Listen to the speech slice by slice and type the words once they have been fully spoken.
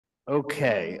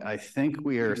Okay, I think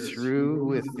we are through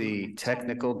with the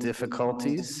technical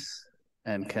difficulties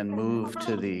and can move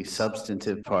to the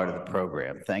substantive part of the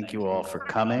program. Thank you all for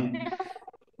coming.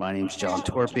 My name is John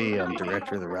Torpy. I'm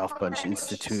director of the Ralph Bunche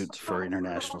Institute for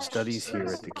International Studies here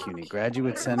at the CUNY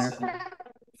Graduate Center.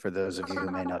 For those of you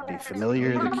who may not be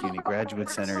familiar, the CUNY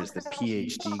Graduate Center is the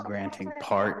PhD granting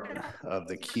part of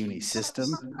the CUNY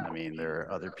system. I mean, there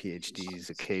are other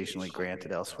PhDs occasionally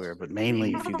granted elsewhere, but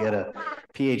mainly if you get a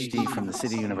PhD from the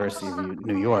City University of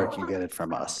New York, you get it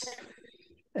from us.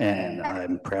 And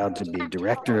I'm proud to be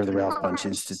director of the Ralph Bunche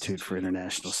Institute for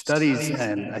International Studies.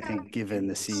 And I think given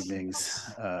this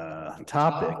evening's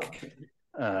topic,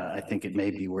 I think it may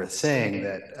be worth saying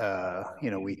that,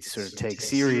 we sort of take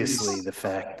seriously the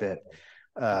fact that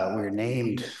we're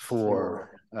named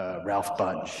for Ralph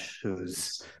Bunche,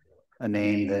 who's a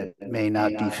name that may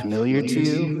not be familiar to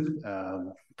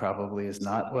you, probably is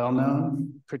not well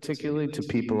known, particularly to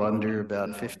people under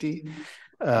about 50.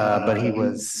 But he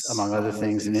was, among other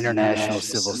things, an international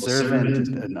civil servant,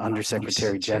 an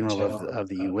undersecretary general of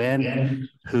the UN,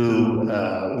 who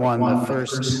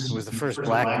was the first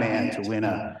black man to win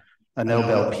a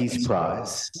Nobel Peace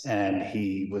Prize. And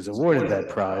he was awarded that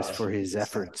prize for his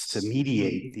efforts to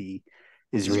mediate the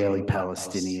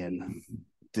Israeli-Palestinian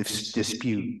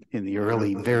dispute in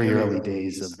the very early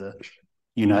days of the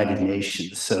United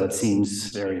Nations. So it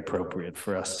seems very appropriate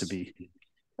for us to be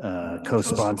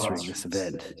co-sponsoring this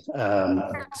event.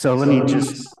 So let me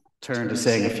just turn to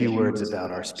saying a few words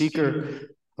about our speaker,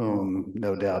 whom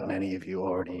no doubt many of you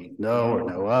already know or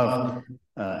know of,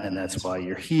 and that's why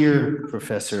you're here.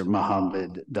 Professor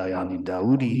Mohammed Dajani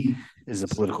Daoudi is a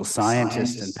political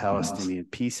scientist and Palestinian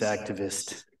peace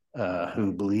activist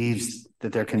who believes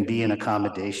that there can be an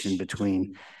accommodation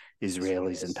between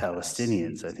Israelis and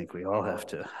Palestinians. I think we all have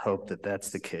to hope that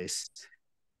that's the case.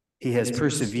 He has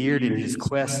persevered in his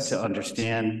quest to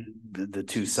understand the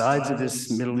two sides of this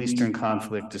Middle Eastern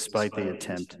conflict, despite the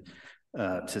attempt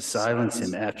to silence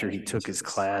him after he took his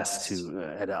class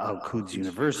at Al-Quds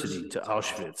University to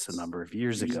Auschwitz a number of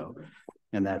years ago.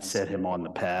 And that set him on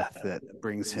the path that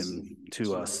brings him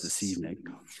to us this evening.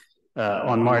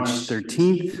 On March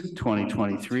 13th,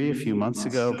 2023, a few months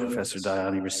ago, Professor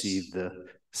Dajani received the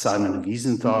Simon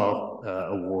Wiesenthal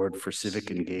Award for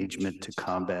Civic Engagement to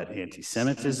Combat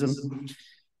Antisemitism.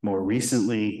 More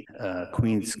recently,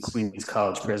 Queens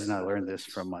College President, I learned this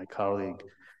from my colleague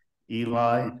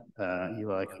Eli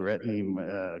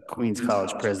Koretny, Queens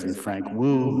College President Frank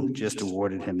Wu just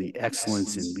awarded him the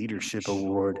Excellence in Leadership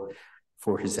Award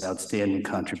for his outstanding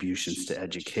contributions to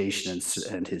education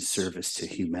and his service to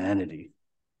humanity.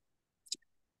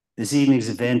 This evening's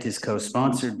event is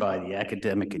co-sponsored by the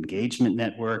Academic Engagement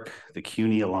Network, the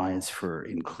CUNY Alliance for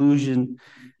Inclusion,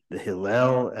 the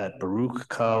Hillel at Baruch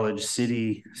College,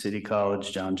 City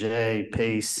College, John Jay,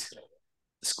 PACE,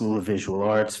 School of Visual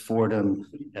Arts, Fordham,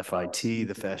 FIT,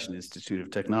 the Fashion Institute of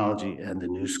Technology, and the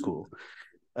New School.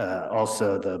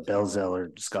 Also the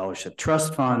Belzeller Scholarship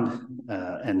Trust Fund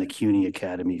and the CUNY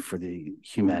Academy for the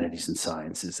Humanities and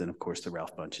Sciences, and of course the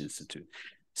Ralph Bunche Institute.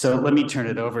 So let me turn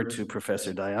it over to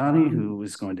Professor Dajani, who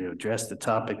is going to address the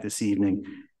topic this evening,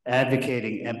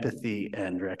 advocating empathy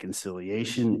and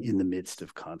reconciliation in the midst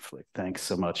of conflict. Thanks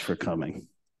so much for coming.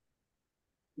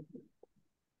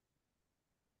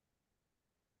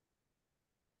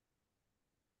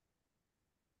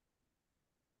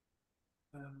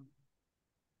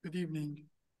 Good evening.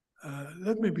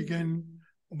 Let me begin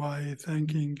by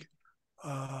thanking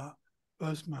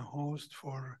first my host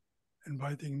for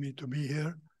inviting me to be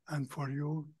here and for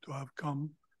you to have come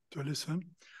to listen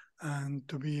and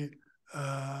to be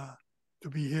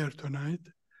here tonight.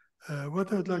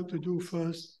 What I'd like to do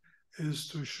first is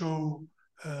to show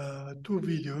two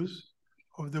videos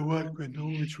of the work we do,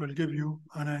 which will give you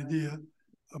an idea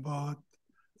about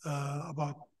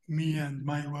me and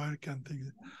my work and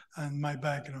things and my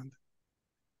background.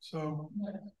 So,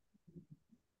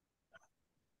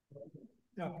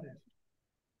 yeah, please.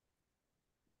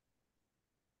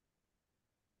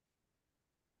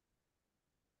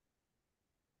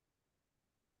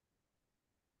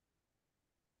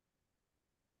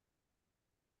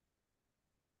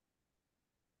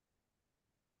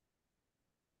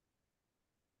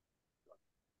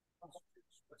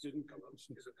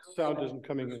 Sound isn't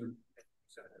coming in.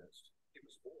 He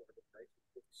was born in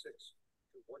 1956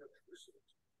 to one of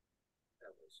Jerusalem's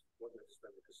families, one that has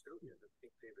been the custodian of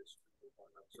King David's tomb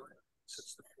on Mount Zion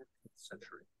since the 14th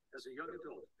century. As a young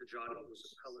adult, Dajani was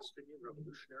a Palestinian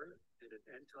revolutionary and an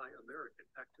anti-American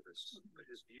activist, but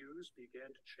his views began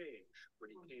to change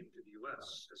when he came to the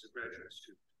U.S. as a graduate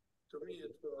student. To me,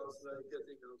 it was like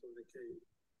getting out of the cave,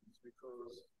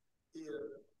 because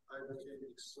here I became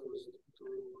exposed to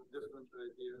different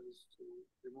ideas, to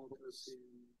democracy,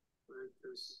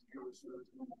 practice,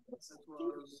 socialism. It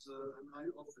was an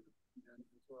eye-opener, and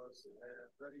it was a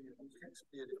very unique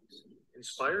experience.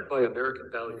 Inspired by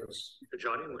American values,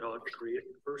 Dajani went on to create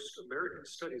the first American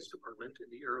Studies department in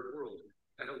the Arab world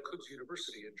at Al-Quds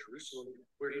University in Jerusalem,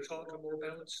 where he taught a more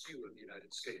balanced view of the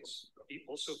United States. He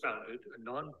also founded a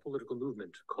non-political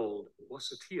movement called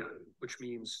Wasatia, which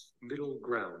means middle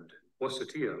ground.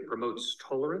 Wasatia promotes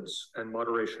tolerance and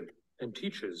moderation and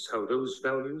teaches how those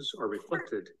values are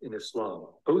reflected in Islam.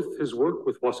 Both his work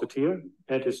with Wasatia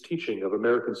and his teaching of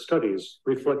American Studies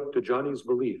reflect Dajani's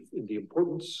belief in the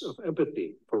importance of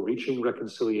empathy for reaching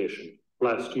reconciliation.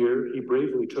 Last year, he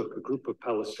bravely took a group of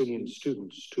Palestinian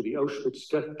students to the Auschwitz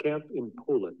death camp in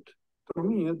Poland. For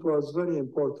me, it was very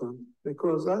important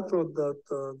because I thought that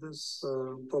this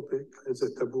topic is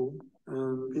a taboo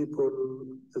and people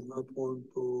did not want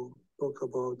to talk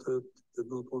about it, did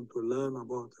not want to learn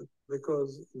about it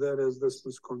because there is this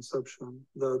misconception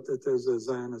that it is a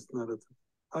Zionist narrative.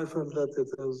 I felt that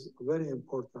it is very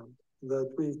important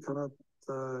that we cannot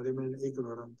remain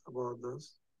ignorant about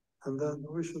this, and that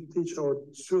we should teach our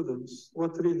students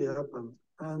what really happened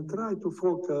and try to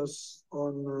focus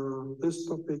on this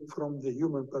topic from the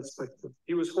human perspective.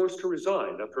 He was forced to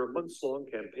resign after a months-long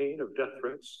campaign of death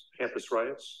threats, campus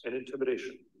riots, and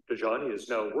intimidation. Dajani is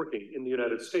now working in the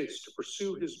United States to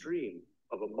pursue his dream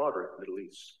of a moderate Middle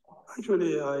East.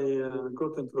 Actually, I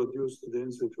got introduced to the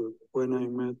Institute when I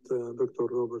met Dr.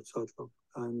 Robert Sutcliffe,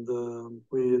 and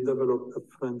we developed a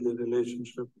friendly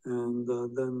relationship. And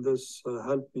then this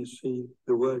helped me see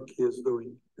the work he is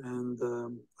doing. And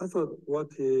I thought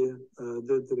what he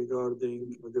did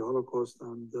regarding the Holocaust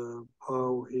and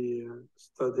how he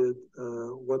studied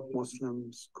what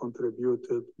Muslims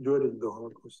contributed during the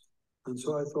Holocaust. And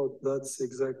so I thought that's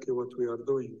exactly what we are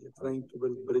doing, trying to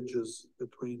build bridges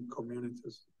between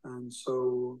communities. And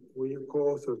so we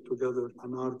co-authored together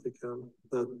an article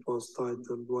that was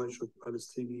titled, "Why Should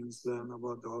Palestinians Learn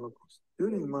About the Holocaust?"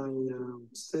 During my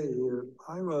stay here,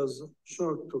 I was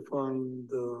shocked to find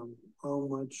how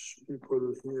much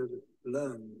people here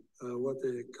learn, what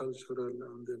a cultural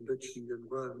and enriching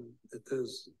environment it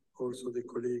is. Also the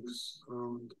colleagues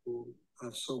around who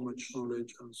have so much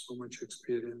knowledge and so much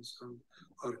experience and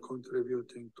are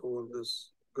contributing to all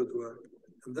this good work.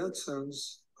 In that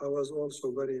sense, I was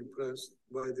also very impressed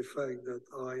by the fact that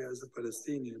I, as a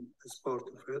Palestinian, is part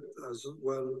of it, as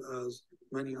well as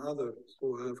many others who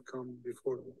have come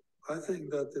before me. I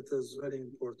think that it is very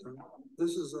important.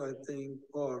 This is, I think,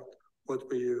 part what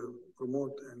we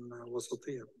promote in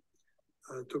Wasatia,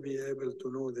 to be able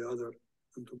to know the other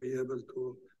and to be able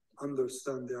to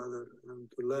understand the other and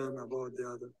to learn about the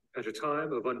other. At a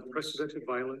time of unprecedented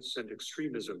violence and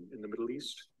extremism in the Middle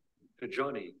East,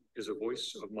 Dajani is a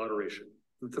voice of moderation.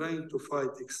 In trying to fight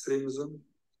extremism,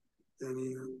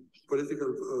 any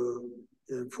political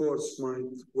force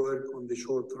might work on the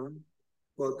short run,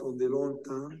 but on the long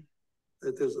term,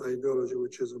 it is ideology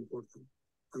which is important.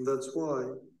 And that's why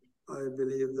I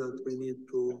believe that we need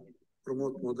to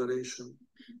promote moderation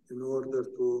in order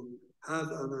to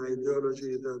have an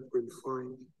ideology that will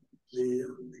find the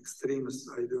extremist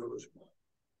ideology.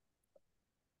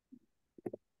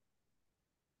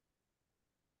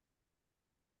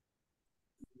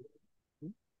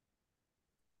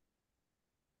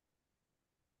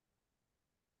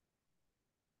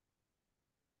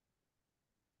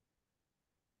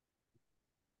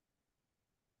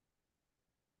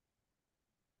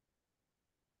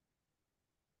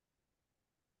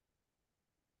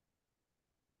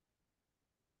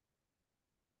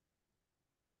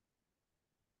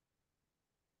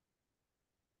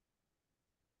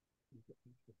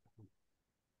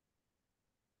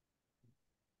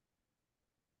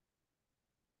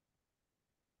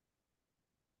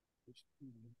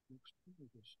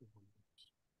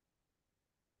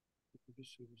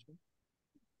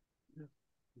 Yeah.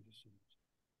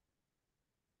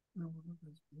 No,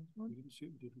 that's this one. Did you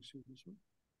see this one?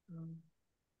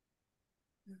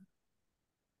 Yeah.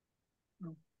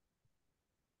 No.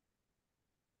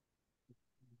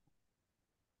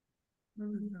 No,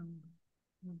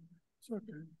 it's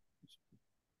okay.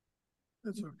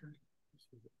 It's okay.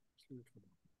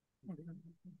 Okay.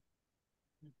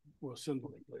 We'll send the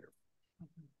link later.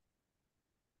 Okay.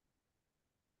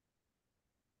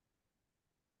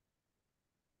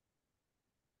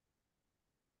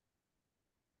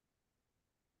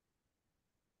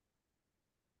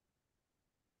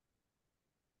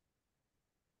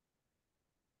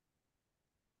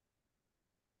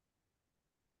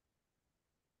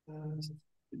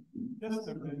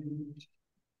 Yesterday,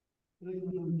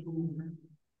 President Trump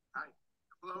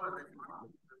Hello, everyone.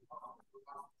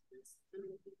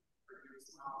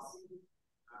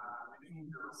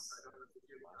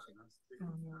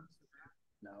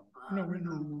 No. No, we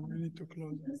need to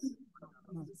close this.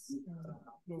 No,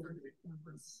 close it.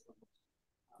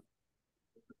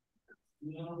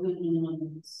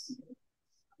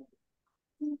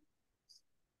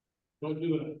 Don't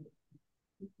do it.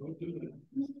 Don't do it.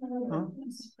 Huh?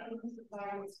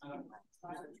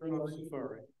 Turn off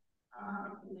Safari.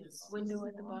 Window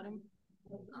at the bottom,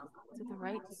 to the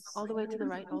right, all the way to the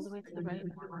right, all the way to the right,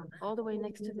 all the way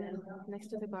next to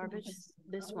the garbage.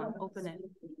 This one, open it.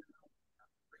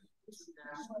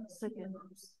 Click it.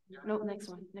 No, next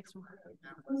one, next one.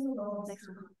 Next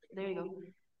one. There you go.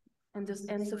 And just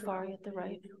end Safari at the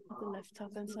right, at the left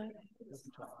top hand side.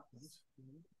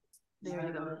 There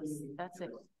you go. That's it.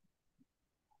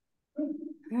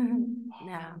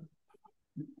 Now.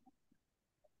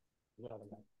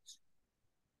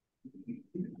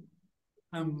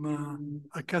 I'm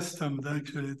accustomed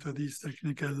actually to these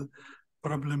technical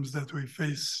problems that we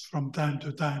face from time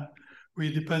to time.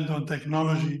 We depend on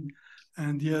technology,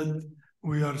 and yet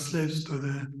we are slaves to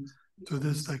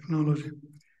this technology,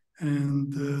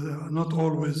 and not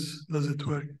always does it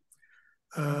work.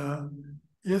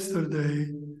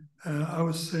 Yesterday, I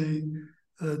was saying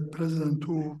that President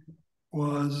Wu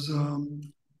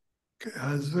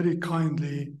has very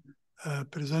kindly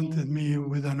presented me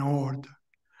with an award,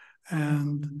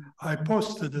 and I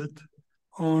posted it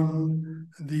on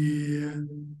the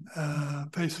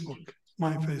Facebook,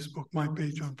 my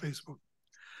page on Facebook.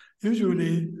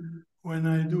 Usually, when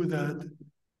I do that,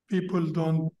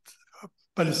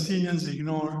 Palestinians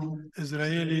ignore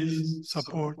Israelis'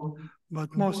 support,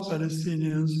 but most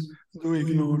Palestinians do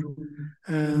ignore.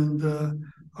 And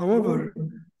however,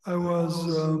 I was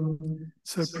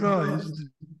surprised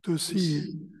to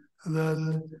see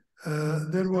that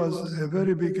there was a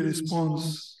very big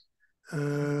response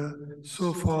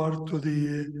so far to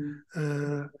the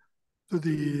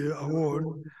award,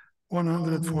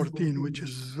 114, which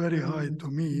is very high to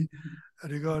me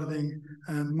regarding,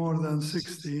 and more than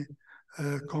 60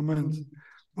 comments.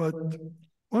 But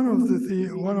one of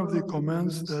the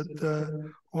comments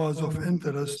that was of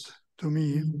interest to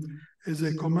me is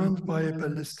a comment by a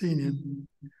Palestinian,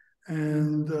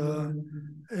 and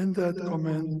in that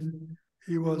comment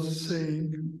he was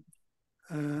saying,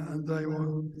 and I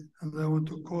want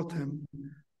to quote him.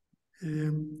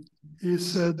 He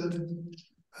said,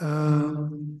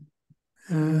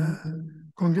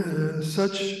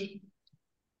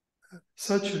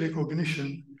 such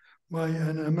recognition by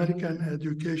an American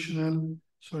educational,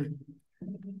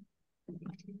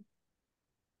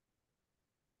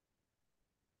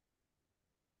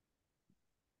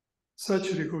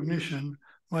 such recognition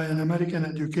by an American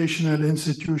educational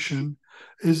institution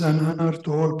is an honor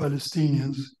to all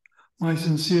Palestinians. My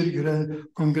sincere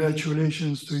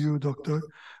congratulations to you, Doctor,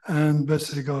 and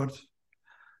best regards.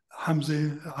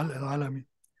 Hamza Al-Alami.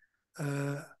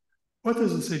 What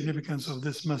is the significance of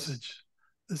this message?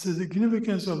 The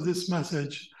significance of this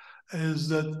message is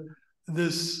that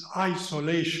this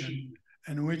isolation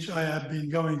in which I have been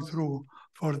going through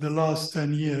for the last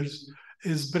 10 years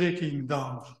is breaking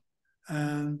down.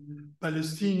 And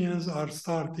Palestinians are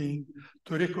starting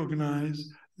to recognize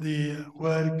the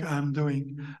work I'm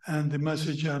doing and the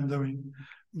message I'm doing.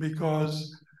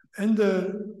 Because in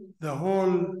the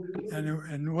whole,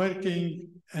 and working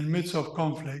in midst of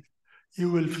conflict, you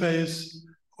will face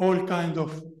all kinds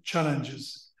of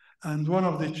challenges. And one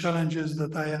of the challenges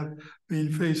that I have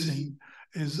been facing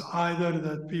is either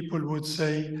that people would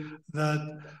say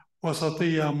that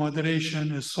Wasatia,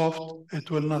 moderation, is soft, it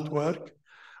will not work,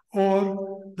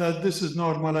 or that this is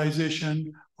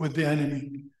normalization with the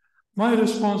enemy. My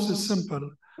response is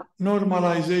simple.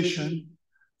 Normalization,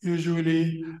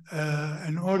 usually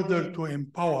in order to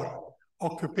empower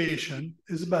occupation,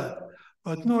 is bad.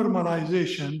 But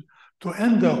normalization to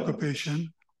end the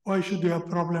occupation, why should you have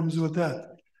problems with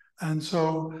that? And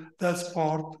so that's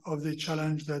part of the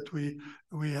challenge that we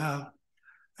have.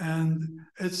 And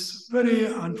it's very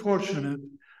unfortunate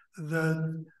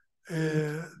that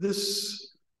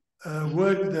this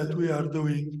work that we are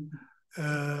doing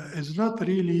is not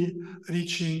really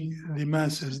reaching the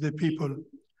masses, the people,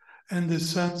 in the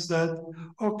sense that,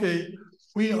 okay,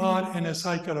 we are in a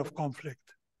cycle of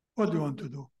conflict. What do you want to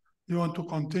do? Do you want to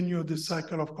continue this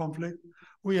cycle of conflict?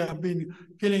 We have been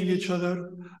killing each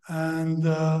other and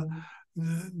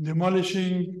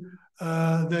demolishing.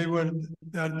 They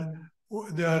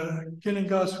are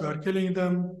killing us. We are killing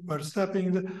them. We are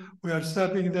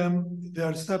stepping them. They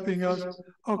are stepping us.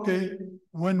 Okay,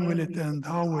 when will it end?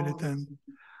 How will it end?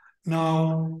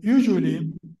 Now,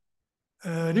 usually,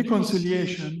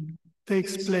 reconciliation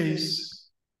takes place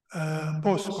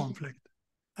post-conflict,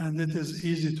 and it is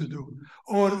easy to do.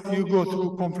 Or you go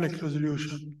through conflict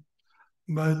resolution.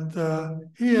 But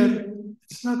here,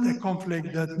 it's not a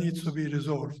conflict that needs to be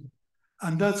resolved.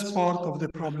 And that's part of the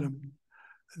problem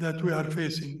that we are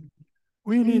facing.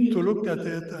 We need to look at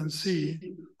it and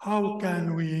see how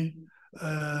can we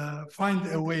find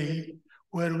a way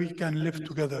where we can live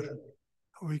together.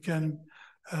 We can,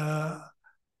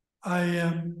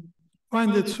 I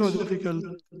find it so difficult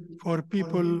for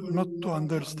people not to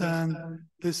understand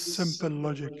this simple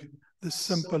logic, this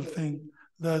simple thing,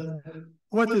 that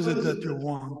what is it that you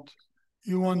want?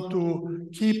 You want to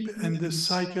keep in this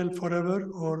cycle forever,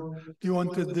 or do you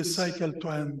want this cycle to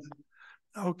end?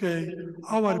 Okay,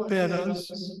 our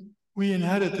parents, we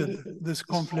inherited this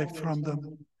conflict from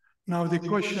them. Now the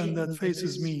question that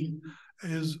faces me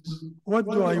is, what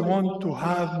do I want to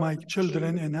have my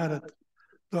children inherit?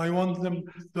 Do I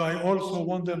also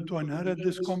want them to inherit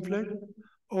this conflict,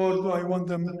 or do I want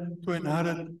them to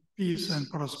inherit peace and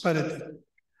prosperity?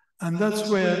 And that's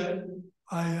where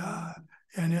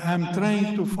I'm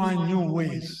trying to find new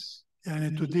ways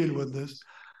to deal with this.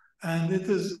 And it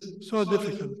is so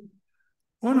difficult.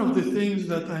 One of the things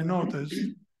that I noticed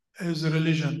is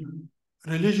religion.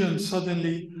 Religion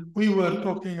suddenly, we were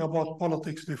talking about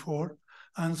politics before,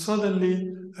 and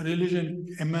suddenly religion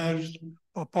emerged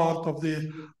a part of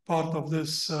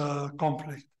this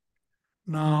conflict.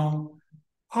 Now,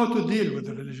 how to deal with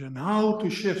religion, how to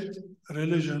shift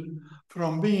religion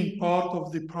from being part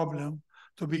of the problem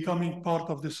to becoming part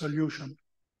of the solution.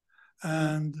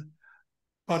 And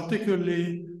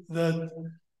particularly that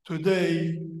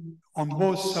today, on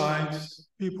both sides,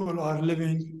 people are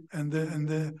living in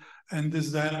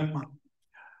this dilemma.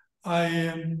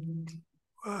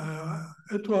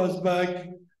 It was back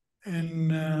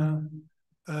in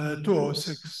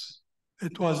 2006.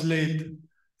 It was late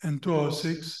in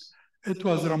 2006. It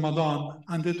was Ramadan,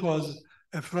 and it was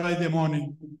a Friday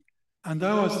morning. And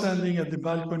I was standing at the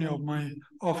balcony of my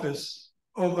office,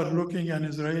 overlooking an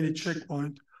Israeli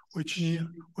checkpoint, which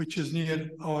is near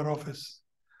our office.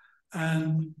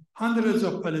 And hundreds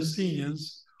of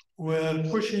Palestinians were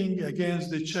pushing against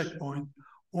the checkpoint,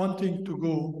 wanting to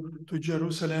go to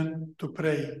Jerusalem to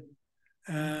pray.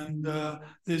 And the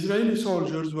Israeli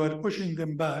soldiers were pushing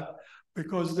them back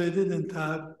because they didn't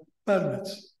have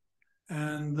permits.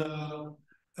 And the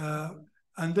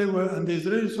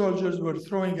Israeli soldiers were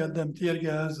throwing at them tear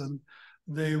gas, and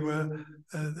they were.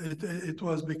 It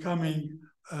was becoming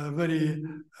very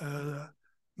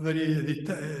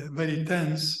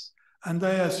tense. And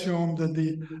I assume that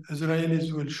the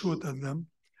Israelis will shoot at them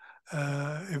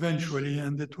eventually,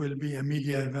 and it will be a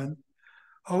media event.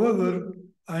 However,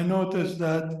 I noticed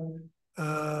that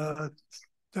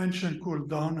tension cooled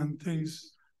down and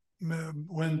things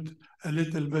went a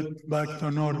little bit back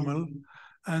to normal.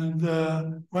 And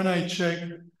when I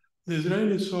checked, the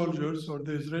Israeli soldiers or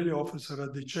the Israeli officer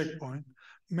at the checkpoint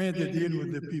made a deal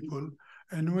with the people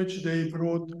in which the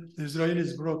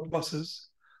Israelis brought buses,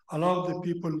 allowed the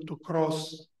people to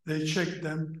cross, they checked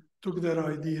them, took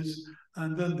their IDs,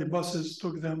 and then the buses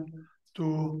took them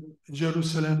to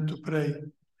Jerusalem to pray.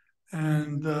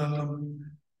 And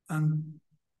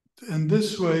in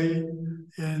this way,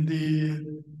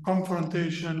 the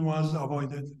confrontation was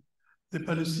avoided. The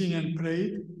Palestinian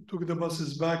prayed, took the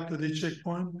buses back to the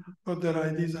checkpoint, got their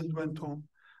IDs, and went home.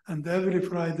 And every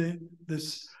Friday,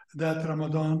 that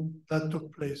Ramadan, that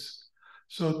took place.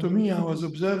 So to me, I was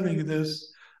observing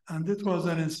this, and it was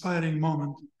an inspiring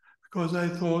moment, because I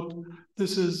thought,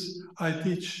 I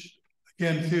teach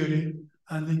game theory,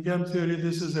 and in game theory,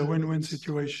 this is a win-win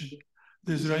situation.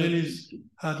 The Israelis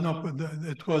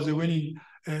it was a winning,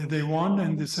 they won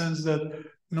in the sense that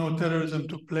no terrorism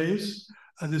took place.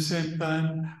 At the same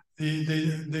time,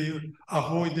 they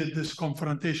avoided this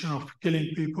confrontation of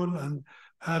killing people and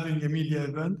having a media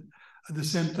event. At the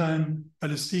same time,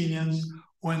 Palestinians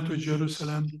went to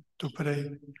Jerusalem to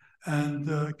pray and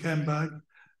came back.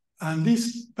 And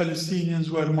these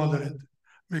Palestinians were moderate,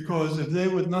 because if they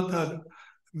would not have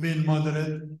been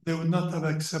moderate, they would not have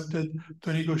accepted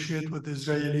to negotiate with the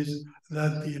Israelis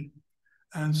that deal.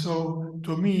 And so,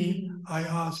 to me, I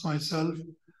asked myself,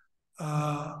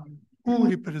 who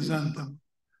represent them?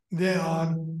 They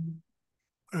are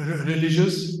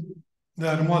religious, they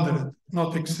are moderate,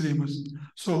 not extremists.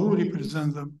 So who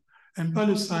represents them? In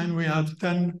Palestine, we have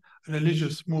 10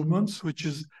 religious movements, which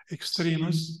is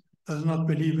extremist, does not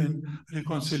believe in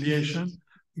reconciliation,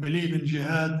 believe in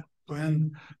jihad to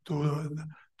end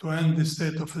the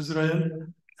state of Israel,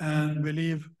 and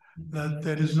believe that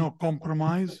there is no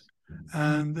compromise,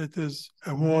 and it is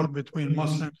a war between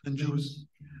Muslims and Jews.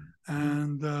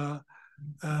 And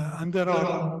there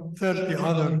are 30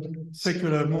 other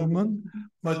secular movements,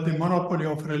 but the monopoly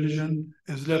of religion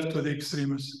is left to the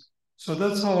extremists. So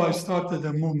that's how I started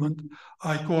a movement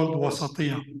I called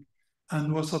Wasatia.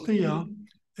 And Wasatia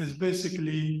is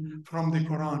basically from the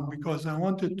Quran, because I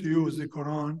wanted to use the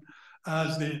Quran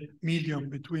as the medium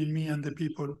between me and the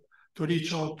people to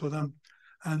reach out to them.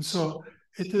 And so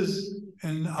it is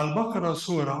in Al-Baqarah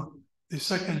Surah, the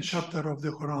second chapter of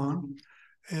the Quran.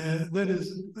 There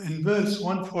is in verse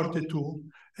 142,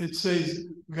 it says,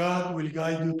 God will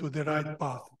guide you to the right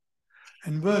path.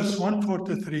 In verse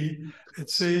 143, it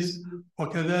says,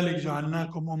 وَكَذَلِكَ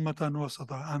جَعَلْنَاكُمْ أُمَّةً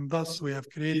وَسَطًا, and thus we have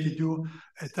created you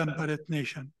a temperate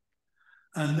nation.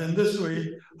 And in this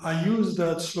way, I use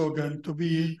that slogan to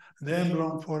be the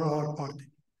emblem for our party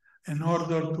in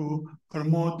order to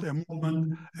promote a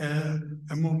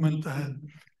movement ahead.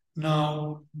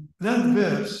 Now, that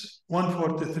verse,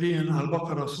 143 in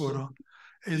Al-Baqarah Surah,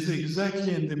 is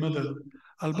exactly in the middle.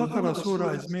 Al-Baqarah Surah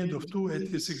is made of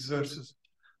 286 verses.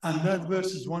 And that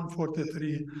verse is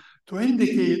 143 to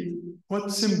indicate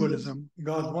what symbolism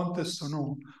God wants us to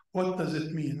know. What does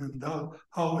it mean, and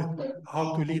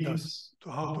how to lead us to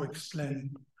how to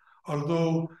explain it.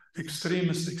 Although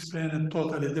extremists explain it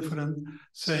totally different,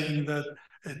 saying that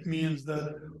it means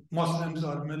that Muslims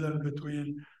are middle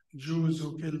between Jews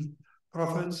who killed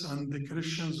prophets and the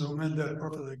Christians who made their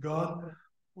prophet a god.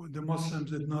 The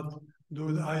Muslims did not do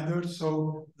it either,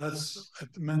 so that's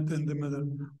meant in the middle,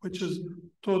 which is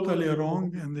totally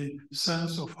wrong in the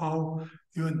sense of how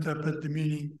you interpret the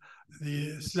meaning, the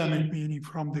Islamic meaning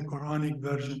from the Quranic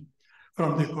version,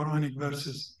 from the Quranic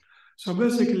verses. So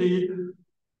basically,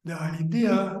 the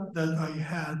idea that I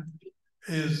had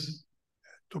is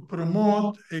to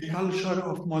promote a culture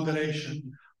of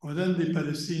moderation within the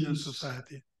Palestinian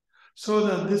society, so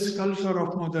that this culture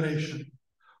of moderation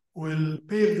will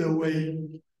pave the way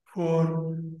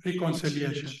for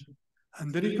reconciliation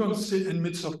and the in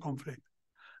midst of conflict.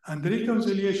 And the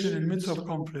reconciliation in midst of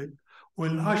conflict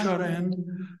will usher in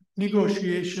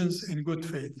negotiations in good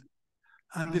faith.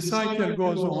 And the cycle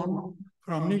goes on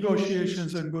from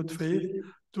negotiations in good faith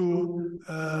to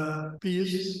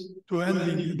peace, to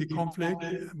ending the conflict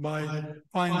by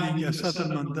finding a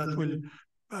settlement that will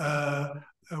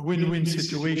a win-win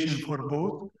situation for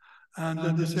both, and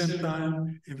at the same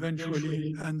time,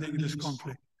 eventually ending this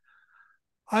conflict.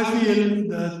 I feel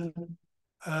that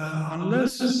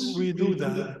unless we do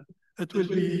that,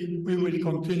 we will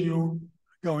continue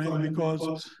going,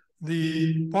 because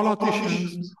the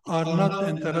politicians are not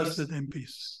interested in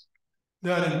peace.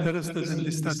 They are interested in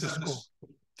the status quo,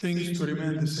 things to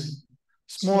remain the same.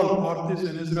 Small parties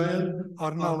in Israel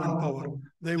are now in power.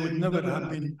 They would never have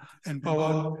been in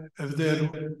power if there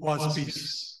was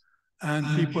peace and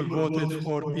people voted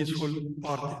for peaceful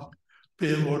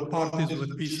parties or parties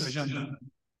with peace agenda.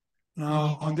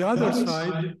 Now, on the other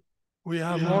side, we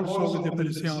have also with the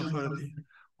Palestinian Authority,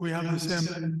 we have the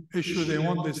same issue. They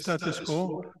want the status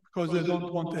quo because they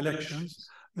don't want elections.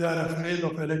 They are afraid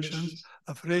of elections,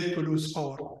 afraid to lose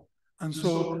power. And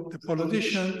so the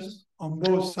politicians on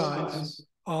both sides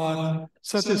are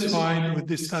satisfied with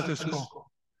the status quo.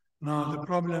 Now, the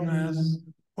problem is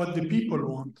what the people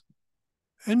want.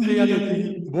 In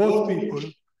reality, both people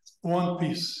want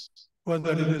peace,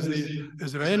 whether it is the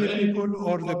Israeli people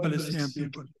or the Palestinian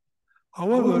people.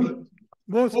 However,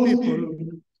 both people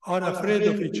are afraid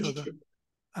of each other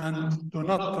and do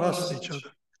not trust each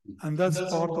other. And that's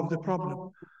part of the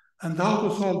problem. And how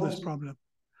to solve this problem?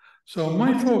 So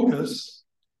my focus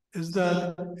is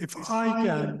that if I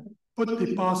can put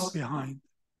the past behind,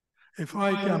 if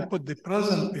I can put the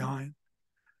present behind,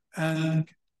 and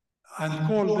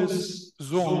call this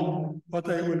zone, what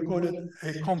I will call it,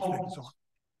 a conflict zone,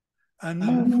 and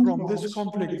move from this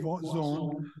conflict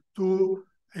zone to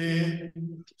a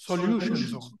solution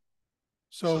zone.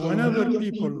 So whenever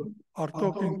people are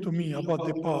talking to me about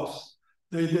the past,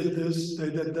 they did this, they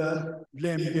did that,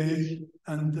 blame game,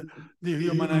 and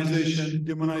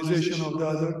demonization of the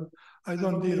other, I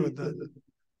don't deal with that.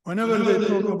 Whenever they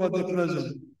talk about the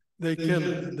present, they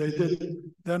killed, they did,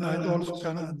 then I also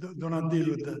do not deal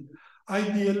with that. I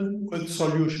deal with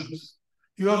solutions.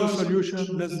 You have a solution,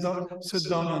 let's sit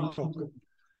down and talk.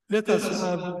 Let us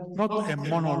have not a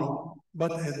monologue,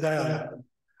 but a dialogue.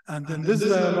 And in this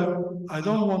dialogue, I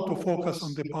don't want to focus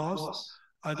on the past.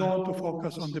 I don't want to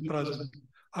focus on the present.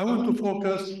 I want to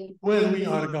focus where we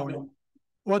are going.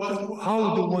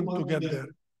 How do we want to get there?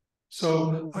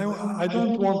 So I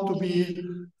don't want to be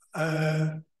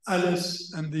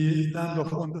Alice in the land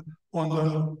of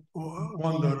wonderland.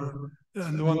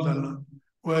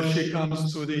 where she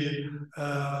comes to the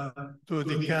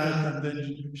cat, and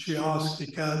then she asks the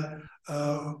cat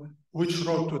which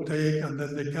road to take, and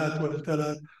then the cat will tell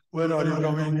her, where are you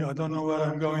going? I don't know where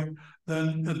I'm going.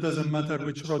 Then it doesn't matter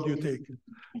which road you take.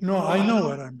 No, I know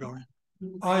where I'm going.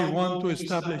 I want to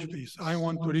establish peace. I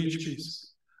want to reach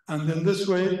peace. And in this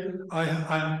way,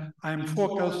 I'm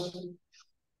focused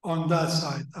on that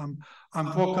side.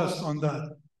 I'm focused on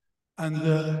that.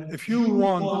 And if you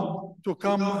want to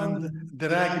come and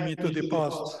drag me to the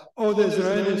past, oh, the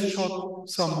Israelis shot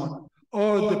someone,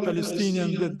 or the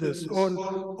Palestinian did this, or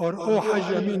oh,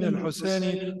 Haj Amin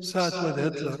al-Husseini sat with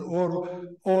Hitler,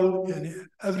 or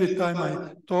every time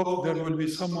I talk, there will be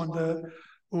someone there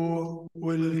who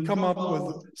will come up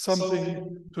with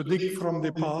something to dig from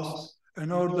the past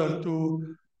in order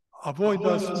to avoid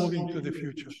us moving to the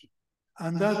future.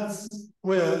 And that's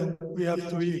where we have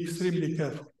to be extremely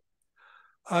careful.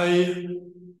 I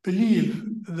believe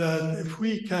that if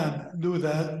we can do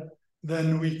that,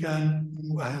 then we can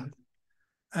move ahead.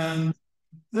 And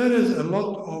there is a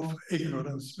lot of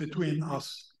ignorance between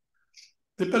us.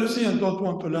 The Palestinians don't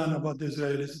want to learn about the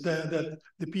Israelis.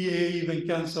 The PA even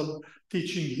canceled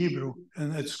teaching Hebrew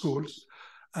at schools.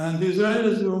 And the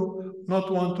Israelis do not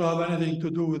want to have anything to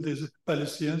do with the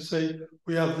Palestinians, say,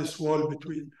 we have this wall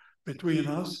between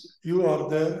us, you are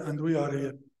there and we are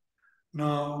here.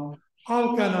 Now,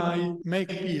 how can I make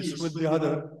peace with the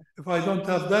other if I don't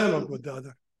have dialogue with the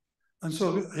other? And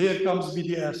so here comes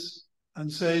BDS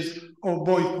and says, oh,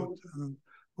 boycott. And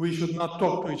we should not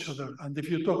talk to each other. And if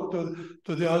you talk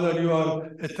to the other, you are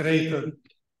a traitor.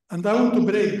 And I want to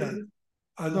break that.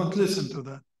 I don't listen to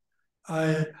that.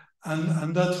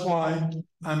 And that's why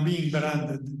I'm being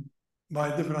branded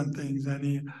by different things.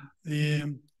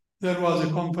 And there was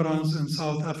a conference in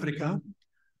South Africa,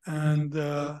 and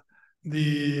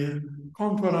the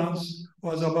conference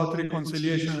was about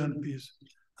reconciliation and peace.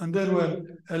 And there were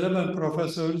 11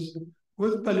 professors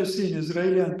with Palestinian,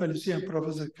 Israeli and Palestinian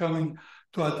professors coming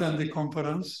to attend the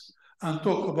conference and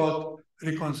talk about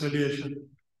reconciliation.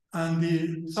 And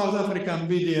the South African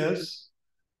BDS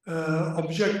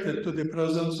objected to the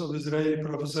presence of Israeli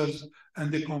professors in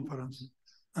the conference.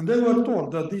 And they were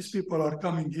told that these people are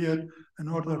coming here in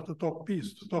order to talk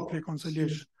peace, to talk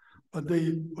reconciliation, but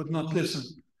they would not listen.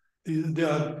 They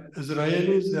are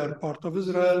Israelis, they are part of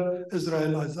Israel.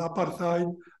 Israel is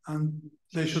apartheid, and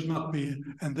they should not be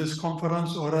in this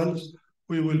conference, or else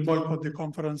we will boycott the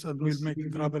conference and we'll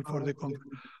make trouble for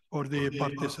the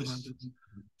participants.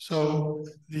 So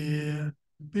the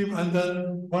people, and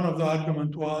then one of the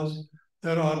arguments was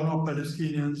there are no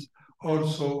Palestinians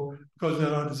also, because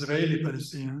there are Israeli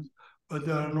Palestinians, but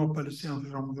there are no Palestinians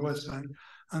from the West Bank.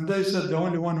 And they said the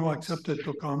only one who accepted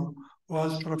to come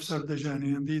was Professor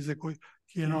Dajani, and he's a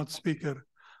keynote speaker.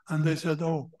 And they said,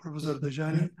 oh, Professor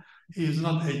Dajani, he is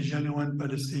not a genuine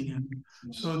Palestinian.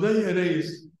 So they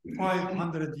erased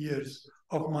 500 years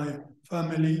of my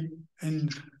family in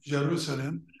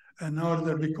Jerusalem in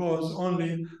order, because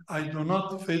only I do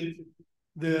not fit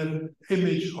their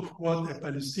image of what a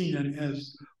Palestinian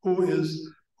is, who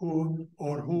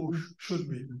should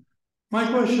be. My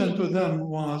question to them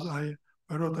was, I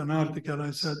wrote an article,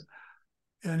 I said,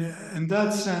 in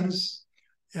that sense,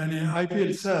 I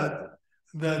feel sad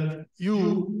that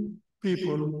you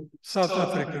people, South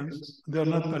Africans, they're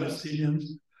not Palestinians,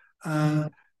 and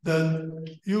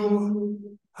that you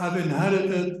have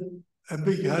inherited a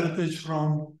big heritage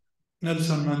from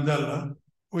Nelson Mandela,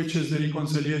 which is the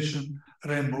reconciliation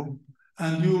rainbow,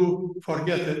 and you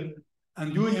forget it,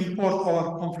 and you import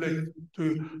our conflict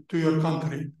to your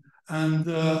country. And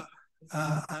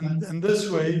in this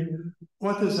way,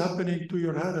 what is happening to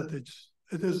your heritage?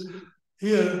 It is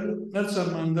here, Nelson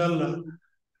Mandela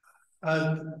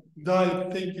had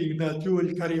died thinking that you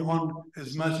will carry on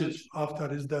his message after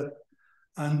his death.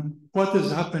 And what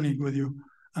is happening with you?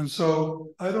 And so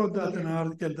I wrote that in an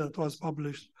article that was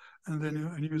published in the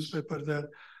newspaper there,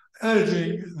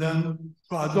 urging them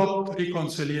to adopt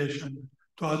reconciliation,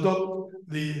 to adopt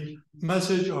the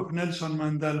message of Nelson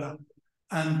Mandela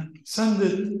and send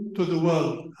it to the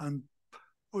world, and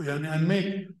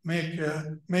make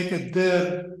it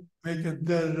their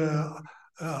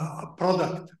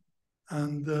product,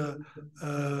 and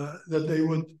that they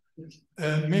would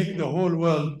make the whole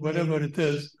world, whatever it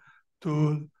is,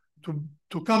 to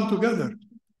come together.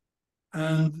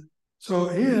 And so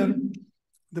here,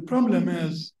 the problem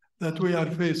is that we are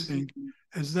facing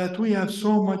is that we have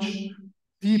so much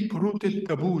deep-rooted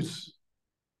taboos.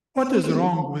 What is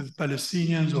wrong with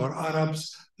Palestinians or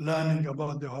Arabs learning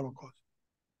about the Holocaust?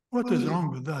 What is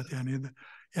wrong with that?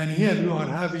 And here you are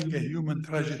having a human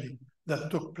tragedy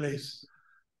that took place.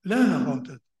 Learn about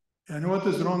it. And what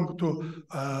is wrong to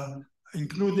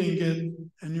including it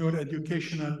in your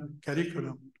educational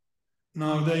curriculum?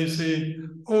 Now they say,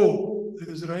 oh, the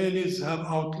Israelis have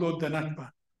outlawed the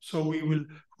Nakba, so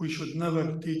we should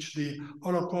never teach the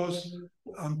Holocaust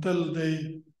until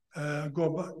they go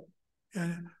back.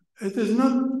 And it is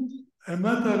not a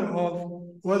matter of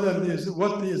whether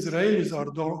what the Israelis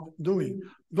are doing.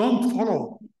 Don't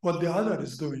follow what the other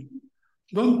is doing.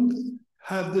 Don't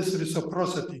have this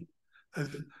reciprocity.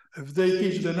 If they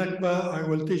teach the Nakba, I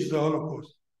will teach the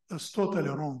Holocaust. That's totally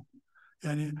wrong.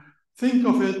 Yani, think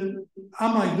of it,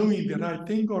 am I doing the right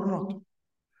thing or not?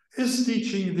 Is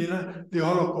teaching the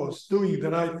Holocaust doing the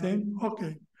right thing?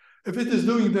 Okay. If it is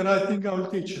doing the right thing, I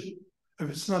will teach it. If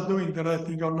it's not doing the right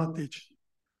thing, I will not teach it.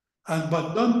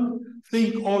 But don't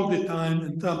think all the time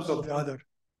in terms of the other,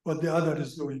 what the other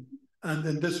is doing. And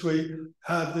in this way,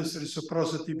 have this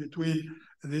reciprocity between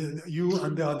you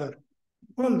and the other.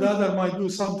 Well, the other might do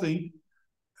something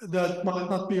that might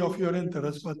not be of your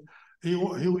interest, but he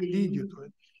will lead you to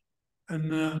it. And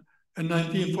in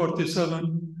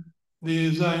 1947,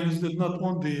 the Zionists did not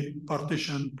want the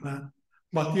partition plan,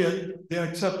 but yet they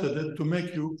accepted it to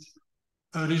make you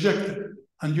reject it,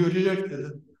 and you rejected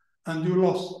it, and you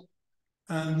lost.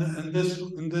 And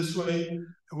in this way,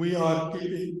 we are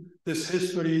keeping this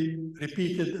history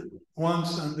repeated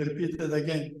once and repeated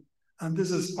again. And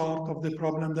this is part of the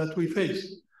problem that we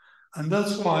face. And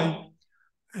that's why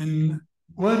in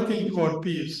working for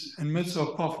peace in midst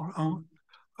of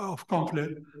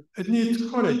conflict, it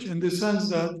needs courage in the sense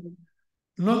that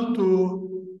not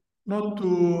to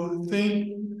think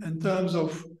in terms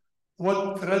of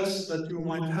what threats that you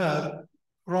might have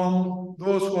from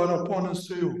those who are opponents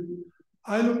to you.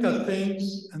 I look at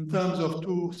things in terms of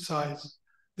two sides,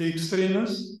 the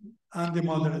extremists and the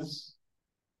moderates.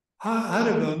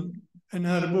 Harrigan, in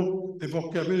her book, The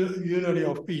Vocabulary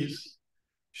of Peace,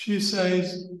 she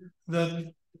says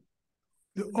that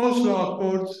the Oslo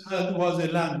Accords was a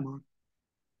landmark.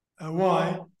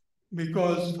 Why?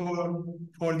 Because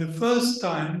for the first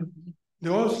time,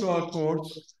 the Oslo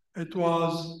Accords, it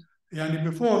was,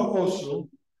 before Oslo,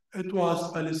 it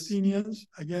was Palestinians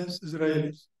against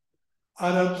Israelis,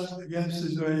 Arabs against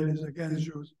Israelis, against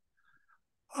Jews.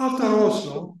 After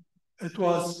Oslo, it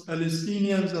was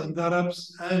Palestinians and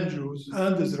Arabs and Jews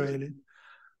and Israelis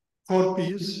for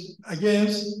peace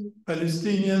against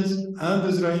Palestinians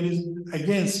and Israelis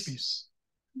against peace.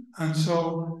 And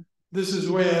so this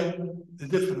is where the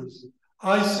difference.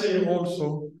 I say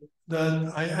also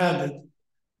that I added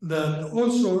that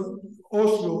also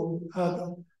Oslo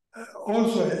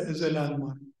also is a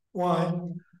landmark. Why?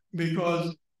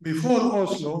 Because before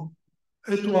Oslo,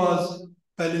 it was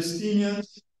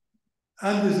Palestinians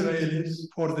and Israelis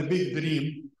for the big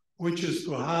dream, which is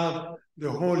to have the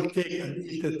whole cake and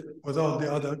eat it without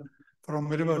the other, from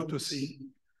river to sea.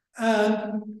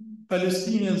 And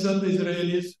Palestinians and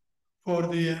Israelis for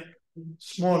the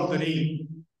small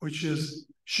dream, which is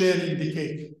sharing the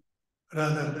cake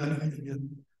rather than eating it.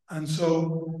 And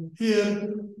so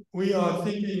here we are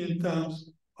thinking in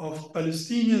terms of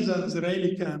Palestinians and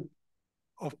Israeli camp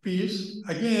of peace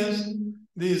against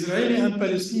the Israeli and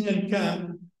Palestinian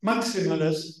camp,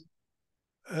 maximalist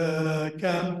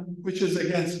camp, which is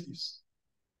against peace.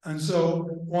 And so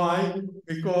why?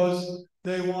 Because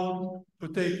they want to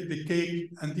take the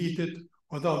cake and eat it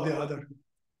without the other.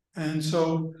 And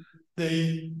so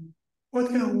what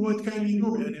can we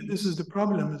do? And this is the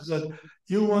problem, is that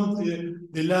you want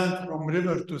the land from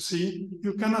river to sea,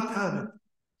 you cannot have it.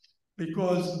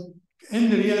 Because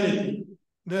in reality,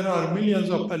 there are millions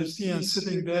of Palestinians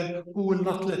sitting there who will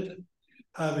not let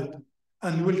have it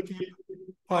and will keep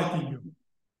fighting you.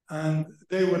 And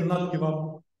they will not give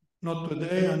up, not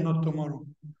today and not tomorrow.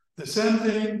 The same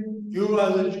thing, you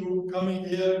as a Jew coming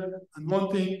here and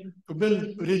wanting to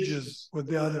build bridges with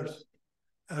the others,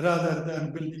 rather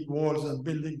than building walls and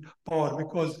building power,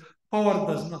 because power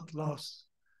does not last,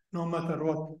 no matter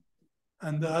what.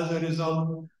 And as a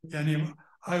result,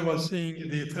 I was seeing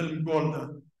the film Golda,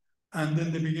 and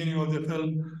in the beginning of the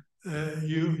film,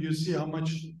 you see how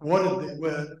much worried they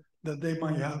were that they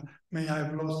may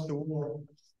have lost the war.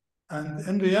 And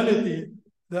in reality,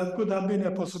 that could have been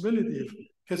a possibility if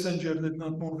Kissinger did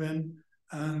not move in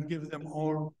and give them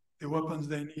all the weapons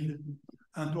they needed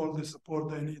and all the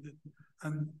support they needed.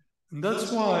 And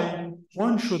that's why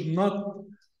one should not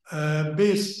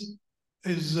base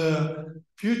his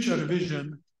future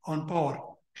vision on power,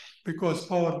 because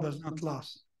power does not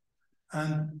last.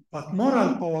 But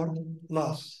moral power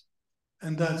lasts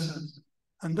in that sense.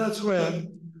 And that's where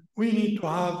we need to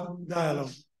have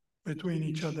dialogue between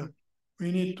each other.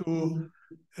 We need to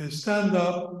stand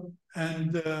up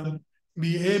and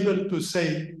be able to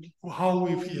say how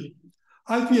we feel.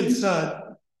 I feel sad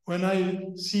when I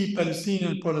see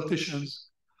Palestinian politicians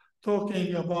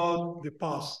talking about the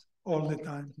past all the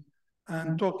time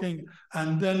and talking,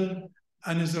 and then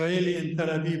an Israeli in Tel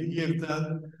Aviv hears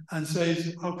that and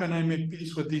says, how can I make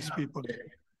peace with these people?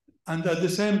 And at the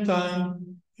same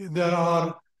time, there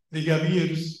are the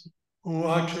Gabirs who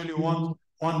actually want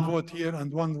one vote here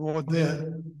and one vote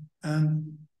there.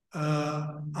 And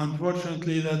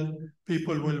unfortunately, that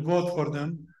people will vote for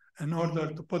them in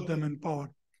order to put them in power.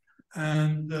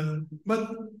 And but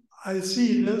I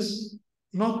see this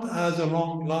not as a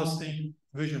long-lasting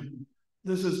vision.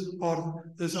 This is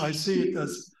part. This I see it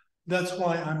as. That's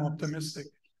why I'm optimistic.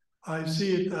 I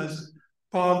see it as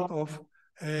part of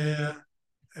a,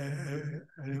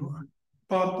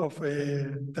 part of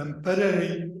a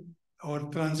temporary or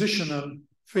transitional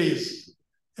phase,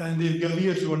 and the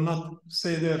Gabirs will not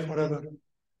stay there forever.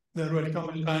 There will come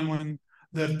a time when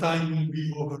their time will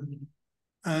be over,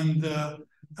 and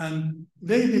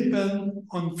they depend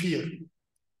on fear.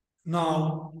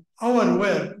 Now, our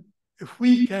work, if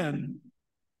we can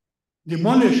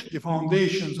demolish the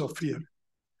foundations of fear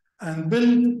and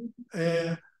build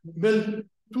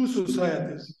two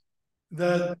societies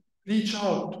that reach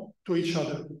out to each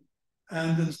other,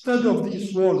 and instead of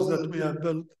these walls that we have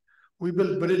built, we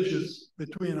build bridges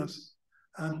between us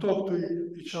and talk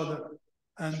to each other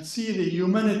and see the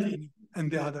humanity in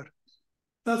the other.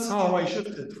 That's how I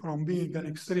shifted from being an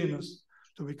extremist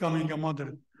to becoming a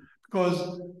moderate.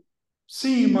 Because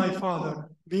seeing my father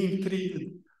being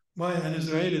treated by an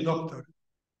Israeli doctor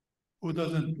who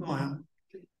doesn't know him,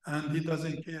 and he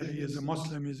doesn't care, he is a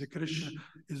Muslim, he is a Christian,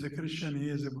 he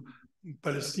is a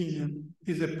Palestinian,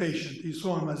 he's a patient. He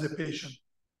saw him as a patient.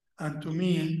 And to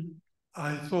me,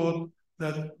 I thought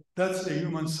that that's the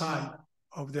human side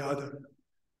of the other,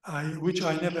 which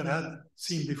I never had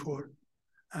seen before.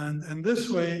 And in this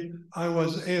way, I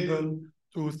was able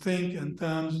to think in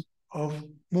terms of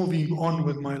moving on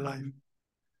with my life.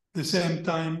 The same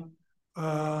time,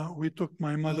 we took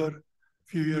my mother a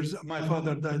few years. My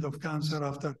father died of cancer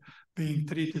after being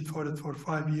treated for it for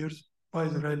 5 years by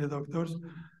Israeli doctors,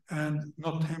 and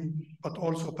not him, but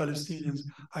also Palestinians.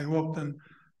 I walked in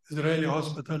Israeli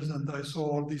hospitals and I saw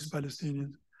all these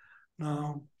Palestinians.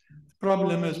 Now, the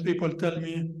problem is people tell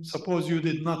me, suppose you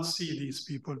did not see these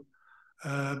people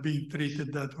being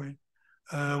treated that way.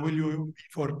 Will you be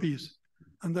for peace?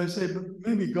 And I say, but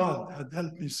maybe God had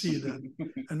helped me see that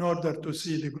in order to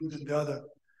see the good in the other,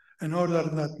 in order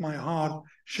that my heart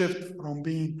shift from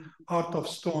being heart of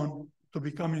stone to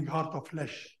becoming heart of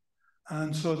flesh.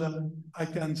 And so that I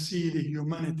can see the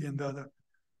humanity in the other.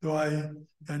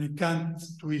 Can't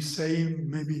we say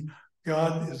maybe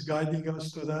God is guiding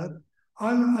us to that?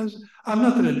 I'm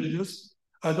not religious.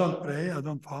 I don't pray, I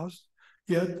don't fast.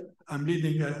 Yet I'm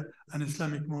leading an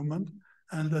Islamic movement.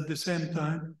 And at the same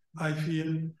time, I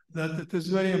feel that it is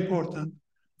very important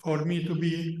for me to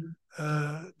believe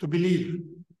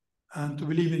and to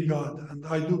believe in God. And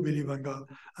I do believe in God.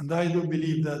 And I do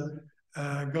believe that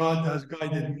God has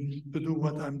guided me to do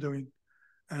what I'm doing.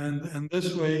 And in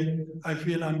this way, I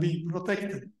feel I'm being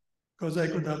protected, because I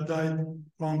could have died a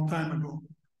long time ago,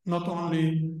 not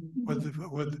only with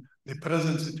the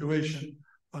present situation,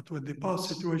 but with the past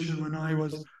situation when I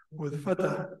was with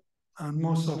Fatah, and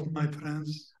most of my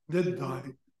friends did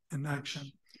die in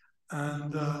action.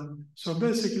 And so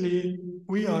basically,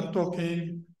 we are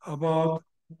talking about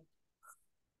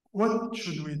what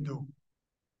should we do?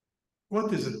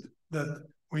 What is it that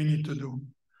we need to do?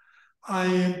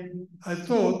 I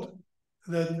thought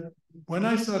that when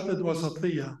I started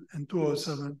Wasatia in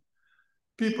 2007,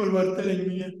 people were telling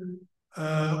me,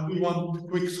 we want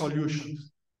quick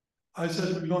solutions. I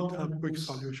said, we don't have quick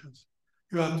solutions.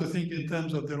 You have to think in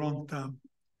terms of the long term.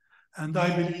 And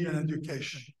I believe in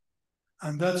education.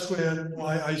 And that's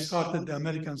why I started the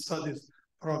American Studies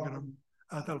program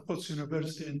at Al-Quds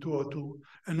University in 2002,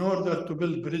 in order to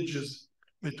build bridges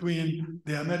between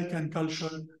the American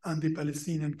culture and the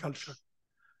Palestinian culture.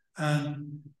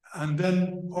 And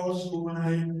then also when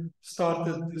I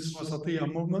started this Wasatia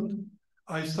movement,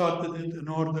 I started it in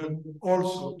order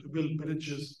also to build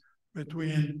bridges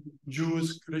between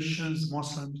Jews, Christians,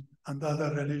 Muslims, and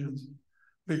other religions.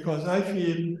 Because I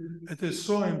feel it is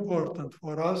so important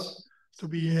for us to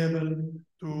be able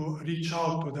to reach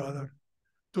out to the other,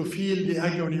 to feel the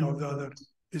agony of the other,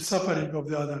 the suffering of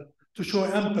the other, to show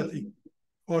empathy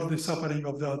for the suffering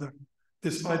of the other,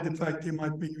 despite the fact he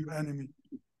might be your enemy.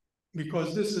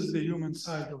 Because this is the human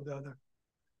side of the other.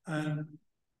 And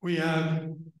we have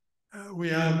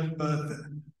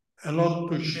a lot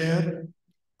to share.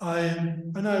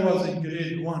 When I was in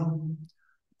grade 1,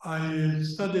 I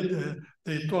studied,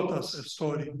 they taught us a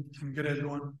story in grade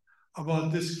 1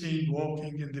 about this king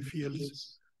walking in the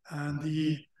fields, and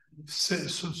he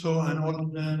saw an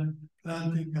old man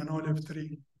planting an olive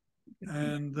tree,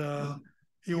 and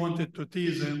he wanted to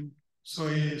tease him, so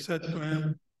he said to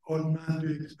him, "Old man, do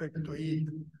you expect to eat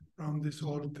from this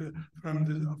olive,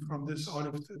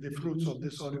 the fruits of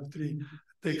this olive tree?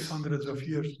 It takes hundreds of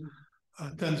years,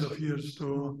 tens of years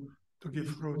to give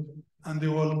fruit." And the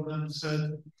old man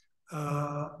said,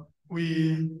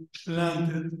 "We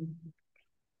planted,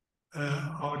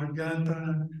 our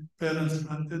grandparents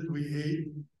planted, we ate,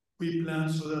 we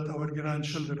plant so that our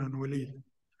grandchildren will eat."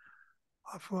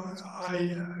 I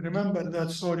remember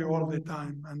that story all the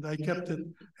time, and I kept it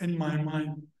in my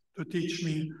mind to teach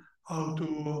me how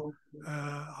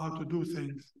to do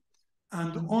things.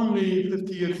 And only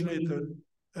 50 years later,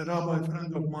 a rabbi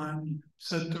friend of mine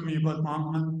said to me, "But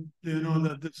Muhammad, do you know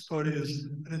that this story is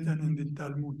written in the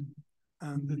Talmud?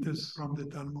 And it is from the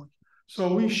Talmud." So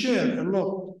we share a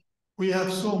lot. We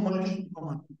have so much in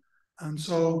common. And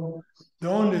so the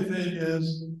only thing is,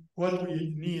 what we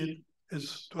need is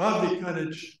to have the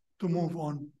courage to move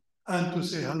on and to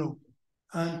say hello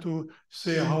and to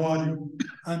say how are you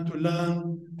and to learn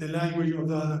the language of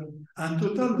the other and to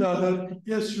tell the other,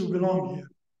 yes, you belong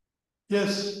here.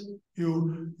 Yes, you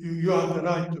have the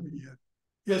right to be here.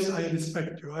 Yes, I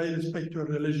respect you. I respect your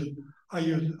religion.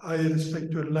 I respect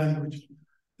your language.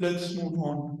 Let's move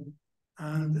on.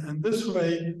 And this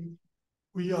way,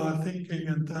 we are thinking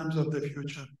in terms of the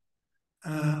future.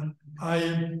 I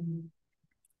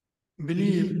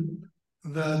believe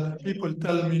that people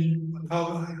tell me,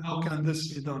 how can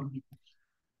this be done?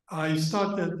 I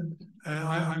started,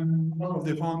 I'm one of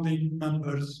the founding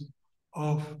members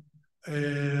of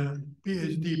a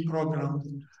PhD program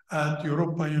at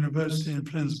Europa University in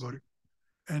Flensburg,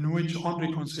 in which on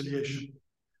reconciliation.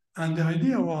 And the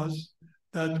idea was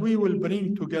that we will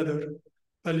bring together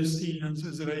Palestinians,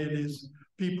 Israelis,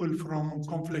 people from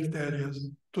conflict areas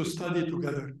to study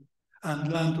together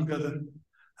and learn together,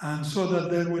 and so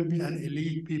that there will be an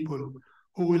elite people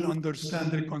who will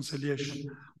understand reconciliation,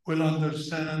 will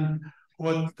understand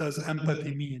what does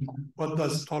empathy mean, what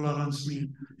does tolerance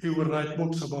mean. He will write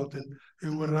books about it. He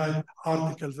will write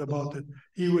articles about it.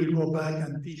 He will go back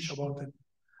and teach about it.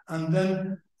 And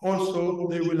then also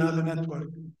they will have a network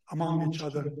among each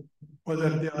other, whether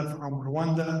they are from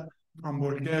Rwanda, from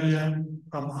Bulgaria,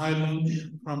 from Ireland,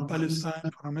 from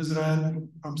Palestine, from Israel,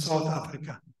 from South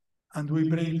Africa. And we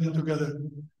bring them together.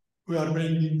 We are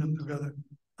bringing them together.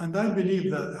 And I believe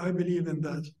that. I believe in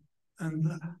that. And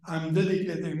I'm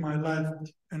dedicating my life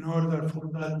in order for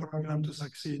that program to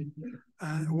succeed.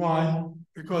 And why?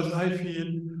 Because I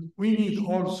feel we need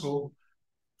also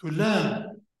to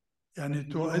learn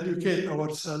and to educate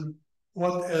ourselves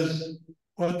what is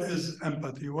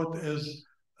empathy, what is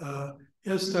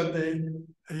yesterday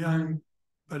a young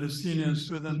Palestinian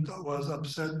student was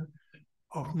upset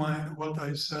of what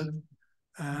I said,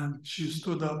 and she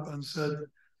stood up and said,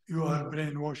 "You are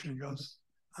brainwashing us."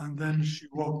 And then she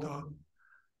walked out.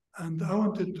 And I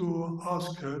wanted to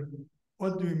ask her,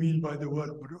 "What do you mean by the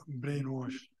word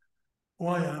brainwash?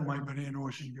 Why am I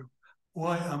brainwashing you?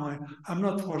 Why am I? I'm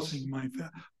not forcing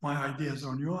my ideas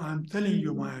on you. I'm telling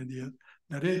you my ideas,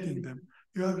 narrating them.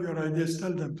 You have your ideas,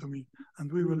 tell them to me,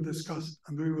 and we will discuss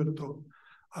and we will talk.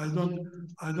 I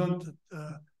don't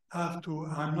have to.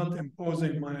 I'm not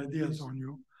imposing my ideas on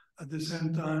you. At the same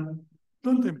time,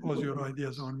 don't impose your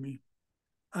ideas on me."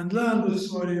 And learn the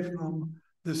story from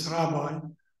this rabbi,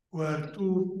 where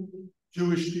two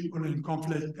Jewish people in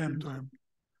conflict came to him.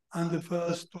 And the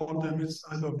first told him his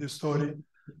side of the story,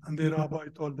 and the rabbi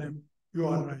told him, "You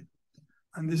are right."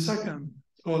 And the second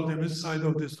told him his side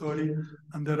of the story,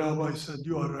 and the rabbi said,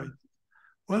 "You are right."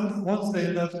 Once they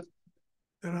left,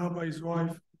 the rabbi's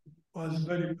wife was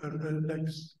very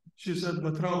perplexed. She said,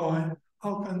 "But Rabbi,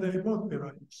 how can they both be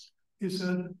right?" He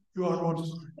said, "You are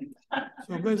also right."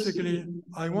 So basically,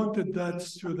 I wanted that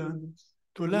student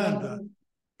to learn that,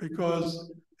 because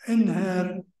in her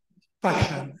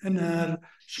passion,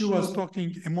 she was talking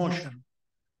emotion.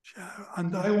 And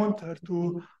I want her to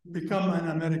become an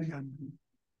American,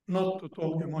 not to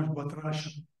talk emotion, but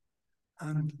Russian.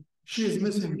 And she is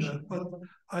missing that, but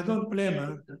I don't blame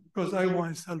her, because I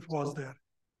myself was there.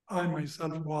 I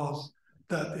myself was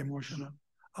that emotional.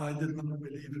 I did not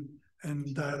believe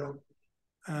in dialogue.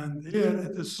 And here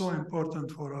it is so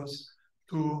important for us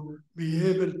to be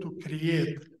able to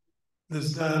create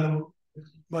this dialogue,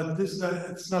 but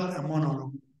it's not a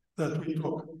monologue that we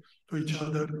talk to each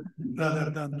other rather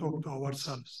than talk to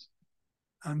ourselves.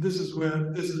 And this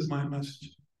is my message.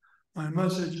 My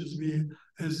message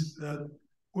is that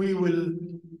we will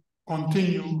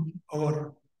continue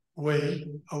our way,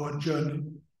 our journey.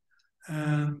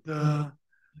 And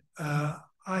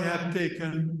I have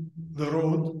taken the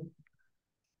road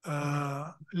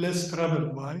less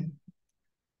traveled by,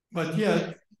 but yet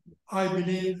I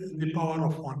believe in the power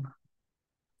of one.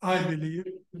 I believe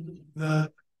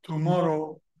that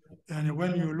tomorrow, and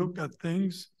when you look at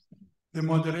things, the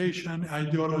moderation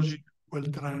ideology will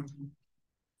triumph,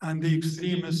 and the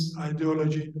extremist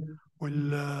ideology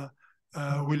will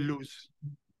lose.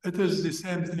 It is the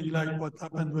same thing like what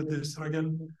happened with the struggle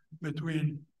between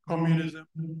communism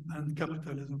and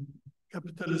capitalism.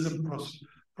 Capitalism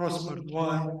prospered.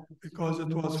 Why? Because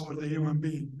it was for the human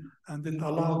being, and it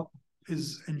allowed his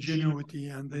ingenuity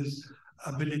and his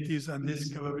abilities and his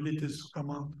capabilities to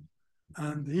come out.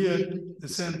 And here, the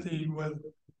same thing with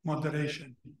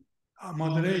moderation.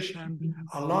 Moderation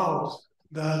allows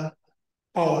that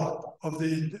power of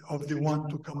the one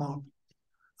to come out.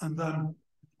 And I'm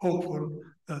hopeful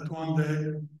that one day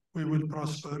we will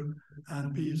prosper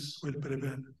and peace will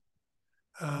prevail.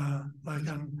 Like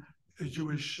a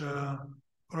Jewish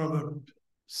proverb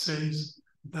says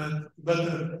that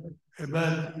better a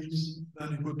bad peace than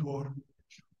a good war.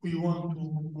 We want to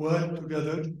work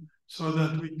together so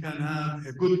that we can have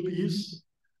a good peace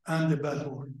and a bad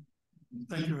war.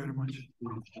 Thank you very much.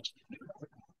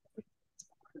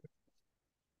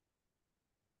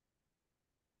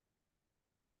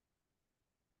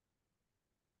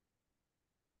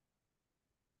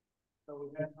 So we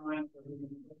have time for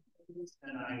questions,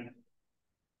 and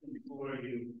before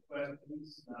you questions,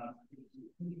 at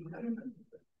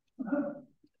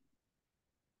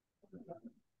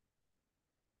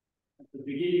the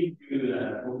beginning, you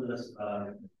told us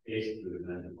about Facebook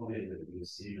and the comment that you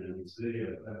see, and it's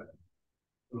very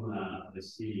from a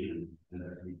Palestinian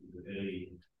very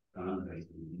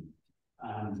groundbreaking.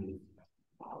 And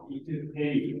it took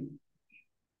pain.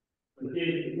 But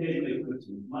here's my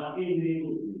question: what is the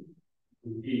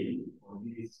continue for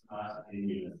these past 10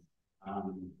 years?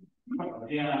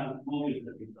 There are moments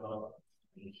that we thought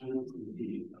the chance to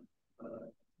continue,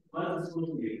 but what is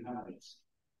supposed to be habit?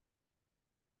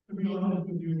 To be honest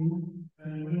with you,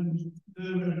 when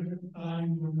there were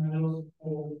times when I was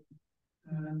poor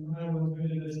and I was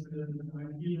very desperate, and I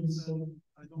even said,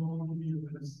 I don't want to be a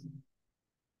Palestinian.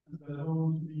 And I don't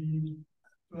want to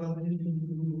have anything to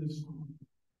do with this one.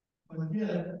 But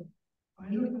yet, I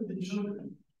look at the children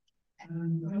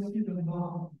and I see them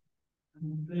now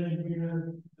and playing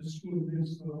here the school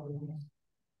next to our house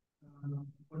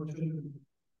for children.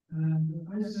 And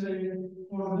I say,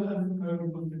 for them, I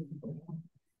will continue.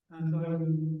 And I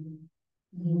will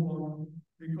move on,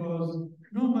 because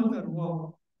no matter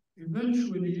what,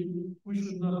 eventually we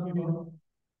should not give up.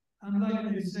 And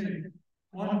like they say,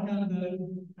 one candle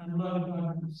can light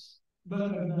darkness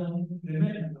better than the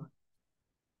main light.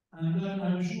 And then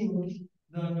I'm sure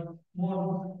that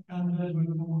more candles will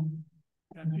come on,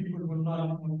 and people will light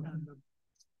more candles.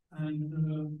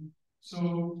 And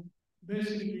so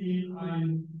basically,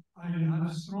 I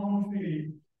have strong faith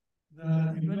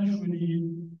that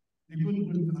eventually the good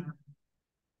will triumph,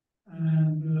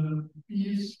 and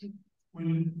peace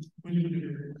will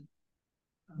prevail.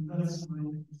 And that's my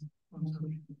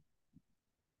conception.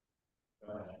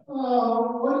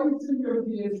 What do you think of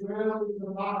the Israeli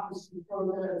democracy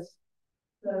protests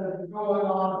that have been going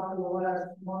on for the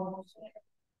last month or so?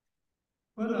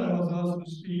 Well, I was asked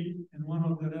to speak in one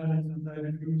of the rallies, and I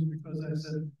refused because I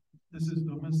said this is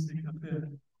domestic affair.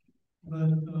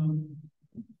 But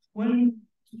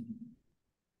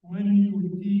when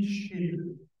you teach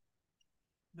hatred,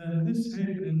 then this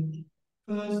hatred,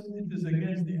 first it is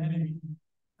against the enemy,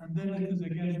 and then it is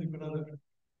against the brother.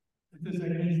 It is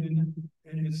against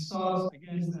and it starts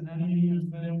against an enemy,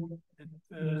 and then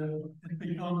it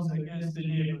becomes against the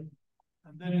neighbor,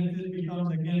 and then it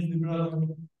becomes against the brother,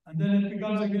 and then it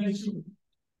becomes against you.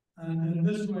 And in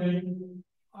this way,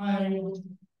 I'm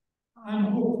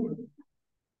hopeful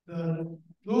that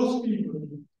those people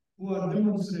who are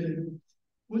demonstrating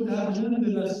would have learned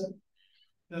the lesson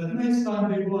that next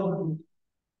time they go and vote,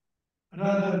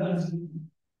 rather than sit.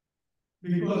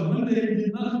 Because when they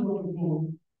did not go to vote,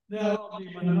 they are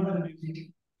only minorities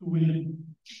to win.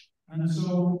 And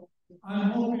so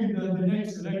I'm hoping that the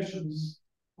next elections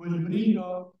will bring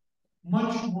up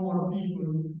much more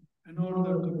people in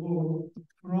order to vote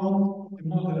from the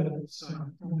moderate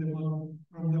side, from the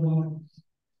moderates.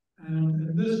 And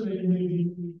in this way,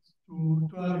 maybe to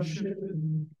have a shift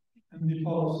in the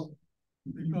policy.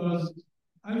 Because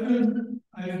I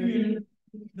feel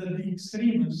that the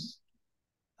extremists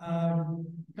have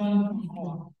gone too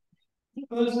far.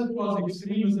 First, it was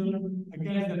extremism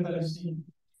against the Palestinians.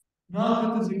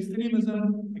 Now it is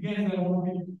extremism against their own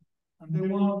people. and they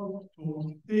want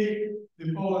to take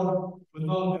the power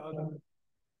without the other.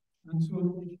 And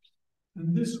so,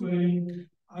 in this way,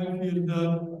 I feel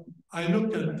that I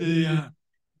look at the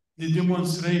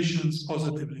demonstrations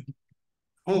positively,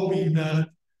 hoping that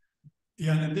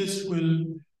this will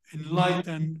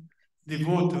enlighten the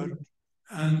voter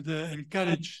and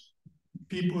encourage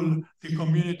people, the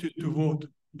community, to vote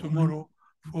tomorrow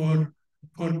for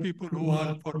people who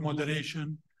are for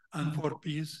moderation and for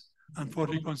peace and for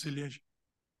reconciliation.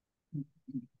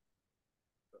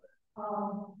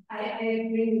 I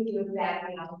agree with you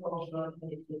exactly on cultural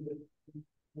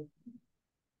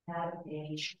not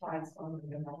a price on the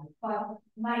level. But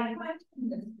my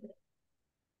question is this.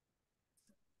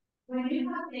 When you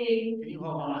have a Can you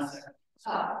hold on a second?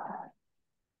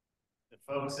 The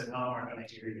folks at home are going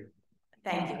to hear you.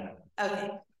 Thank you.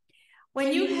 Okay.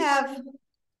 When you have,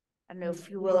 I don't know if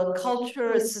you will, a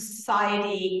culture, a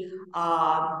society,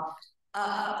 a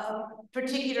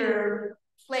particular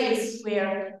place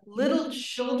where little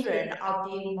children are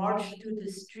being marched through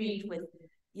the street with,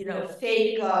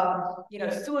 fake,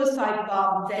 suicide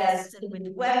bomb vests and with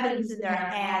weapons in their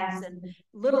hands, and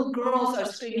little girls are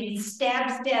screaming, stab,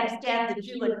 stab, stab the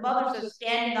Jew, and mothers are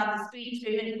standing on the street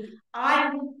screaming,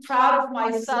 I'm proud of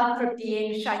my son for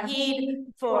being shaheed,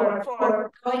 for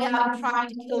going out and trying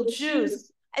to kill Jews.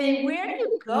 I mean, where do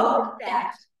you go with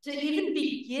that to even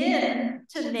begin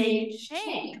to make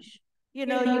change? You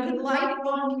could light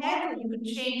one candle, you could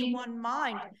change one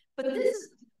mind, but this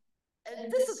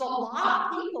is a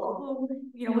lot of people who,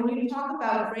 when you talk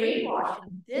about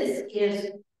brainwashing, this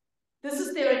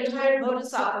is their entire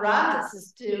modus operandi,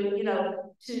 is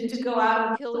to go out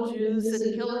and kill Jews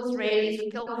and kill Israelis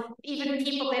and kill even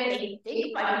people that they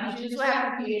think might be Jews who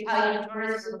happen to be Italian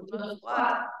tourists or who knows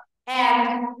what,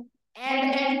 and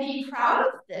be proud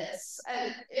of this.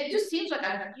 It just seems like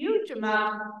a huge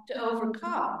amount to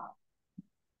overcome.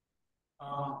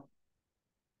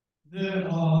 There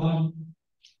are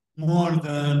more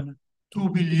than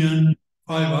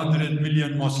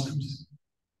 2,500,000,000 Muslims.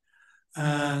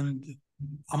 And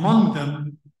among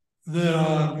them, there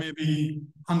are maybe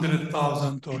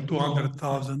 100,000 or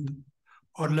 200,000,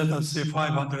 or let us say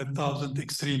 500,000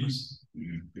 extremists.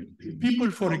 People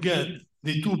forget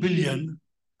the 2 billion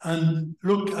and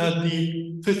look at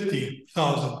the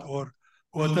 50,000 or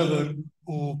whatever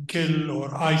who kill,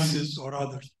 or ISIS or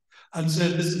others, and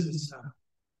say this is Islam.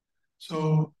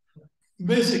 So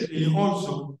basically,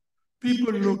 also,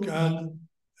 people look at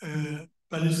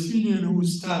Palestinian who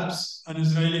stabs an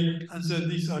Israeli and say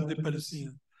these are the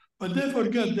Palestinians. But they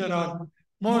forget there are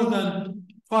more than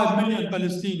 5 million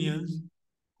Palestinians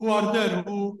who are there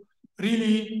who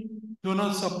really do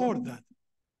not support that.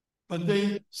 But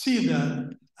they see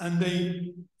that and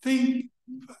they think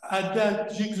at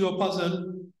that jigsaw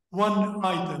puzzle one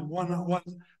item, one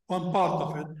part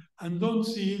of it, and don't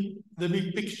see the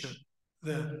big picture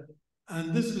there.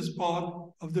 And this is part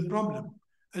of the problem.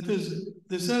 It is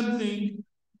the same thing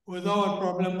with our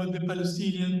problem with the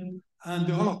Palestinian and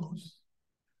the Holocaust,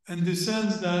 in the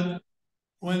sense that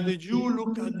when the Jew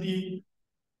look at the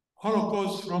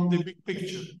Holocaust from the big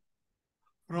picture,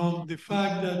 from the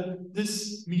fact that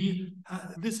this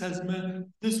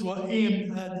was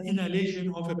aimed at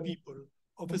annihilation of a people,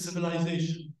 of a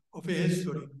civilization, of a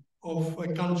history, of a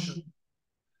culture.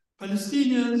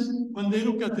 Palestinians, when they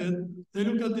look at it, they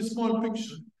look at the small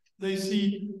picture. They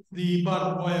see the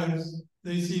barbed wires,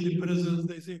 they see the prisons,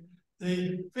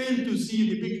 they fail to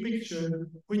see the big picture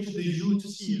which the Jew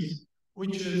sees,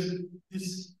 which is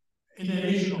this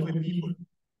annihilation of a people,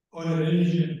 or a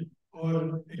religion,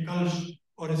 or a culture,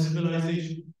 or a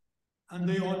civilization. And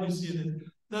they only see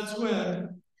that. That's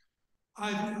where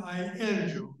I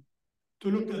urge you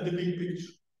to look at the big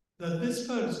picture. That this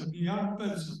person, the young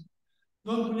person,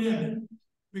 don't blame him,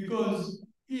 because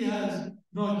he has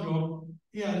no job,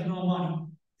 he has no money,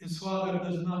 his father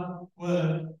does not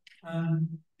work,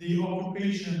 and the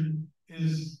occupation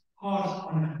is harsh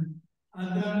on him.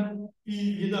 And then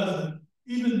he does it.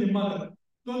 Even the mother,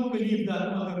 don't believe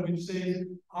that mother which says,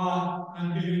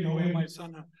 I'm giving away my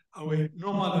son away.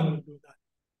 No mother will do that.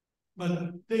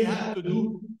 But they have to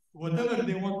do whatever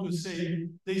they want to say.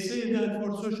 They say that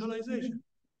for socialization.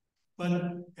 But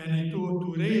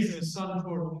to raise a son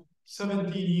for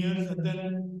 17 years and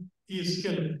then he is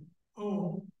killed.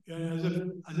 Oh, as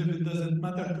if it doesn't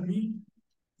matter to me.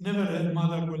 Never a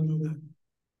mother will do that.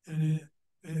 And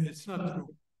it's not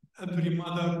true. Every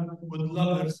mother would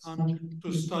love her son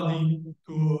to study,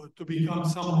 to become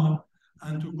someone,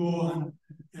 and to go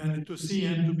and to see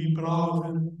him, to be proud of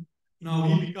him. Now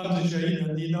he becomes a shaheed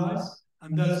and he dies,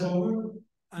 and that's over.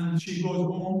 And she goes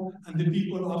home, and the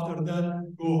people after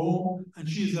that go home, and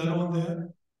she's alone there.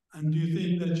 And do you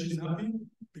think that she's happy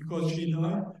because she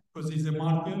died, because he's a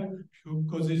martyr,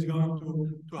 because he's going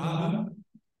to heaven?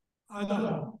 I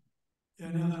don't.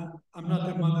 I'm not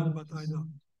a mother, but I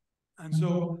don't. And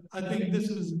so I think this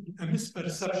is a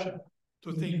misperception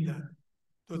to think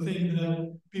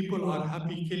that people are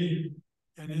happy killing.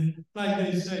 And like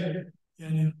they say,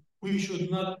 we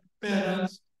should not,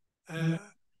 parents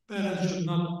should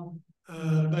not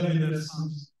bury their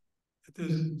sons. It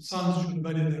is sons should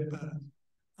bury their parents.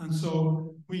 And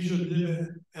so we should live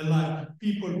a life.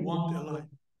 People want a life.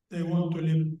 They want to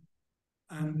live.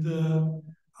 And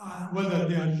whether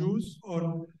they are Jews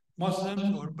or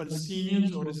Muslims or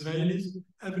Palestinians or Israelis,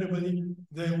 everybody,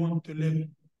 they want to live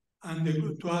and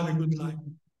to have a good life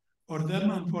for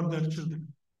them and for their children.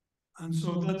 And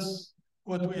so that's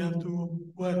what we have to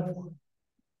work for.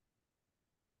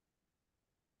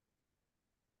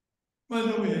 By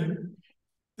the way,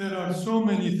 there are so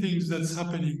many things that's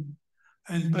happening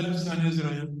in Palestine and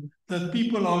Israel that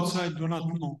people outside do not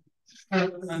know.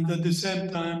 And at the same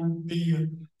time,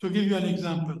 to give you an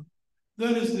example,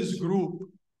 there is this group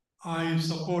I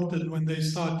supported when they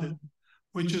started,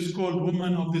 which is called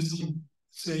Women of the Sun.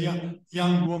 It's a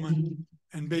young woman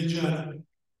in Beit Jara.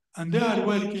 And they are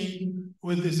working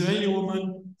with Israeli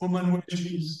women with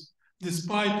cheese,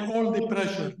 despite all the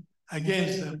pressure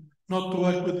against them not to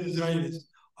work with Israelis,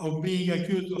 of being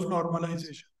accused of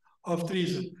normalization, of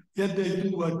treason. Yet they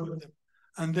do work with them.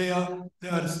 And they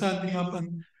are standing up,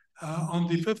 and on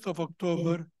the 5th of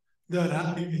October, they are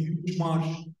having a huge march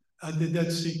at the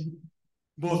Dead Sea,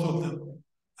 both of them.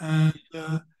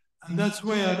 And that's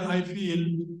where I feel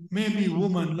maybe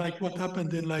women, like what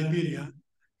happened in Liberia,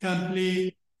 can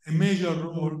play a major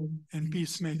role in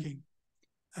peacemaking.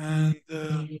 And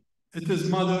it is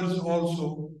mothers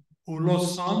also who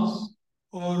lost sons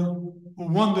or who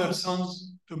want their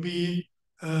sons to be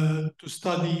to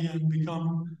study and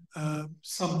become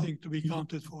something to be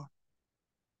counted for.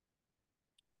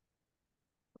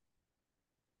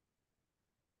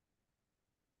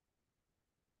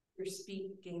 Your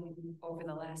speaking over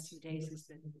the last few days has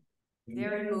been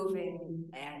very moving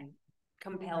and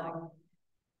compelling.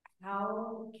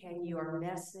 How can your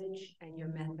message and your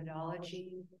methodology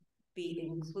be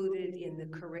included in the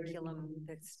curriculum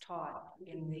that's taught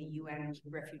in the UN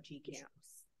refugee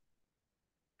camps?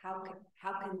 How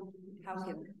can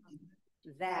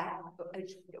that,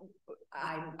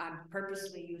 I'm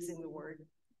purposely using the word,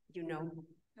 in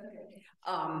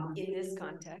this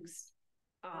context,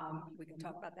 we can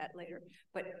talk about that later,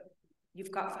 but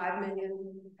you've got 5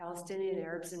 million Palestinian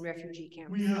Arabs in refugee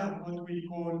camps. We have what we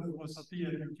call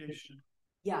Wasatia education.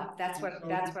 Yeah, that's what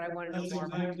I wanted to know more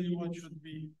about. That's exactly what should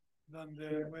be done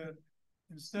there, where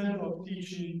instead of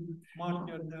teaching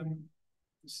martyrdom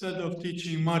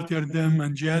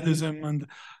and jihadism and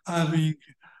having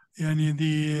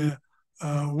the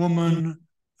woman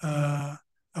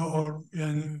or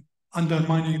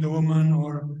undermining the woman,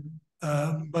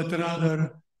 but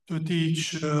rather to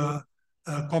teach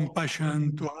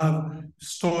compassion, to have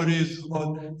stories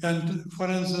about, and for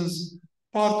instance,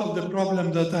 part of the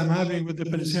problem that I'm having with the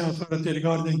Palestinian Authority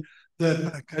regarding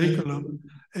their curriculum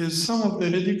is some of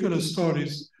the ridiculous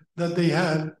stories that they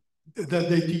have, that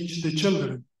they teach the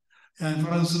children. And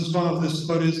for instance, one of the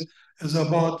stories is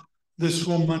about this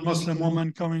woman, Muslim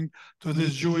woman, coming to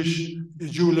this Jewish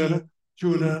jeweler,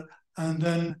 and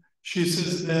then she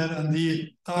sits there and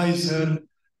he ties her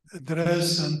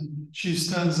dress and she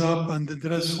stands up and the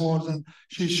dress falls and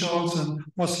she shouts and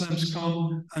Muslims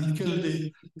come and kill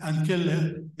the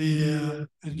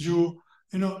Jew.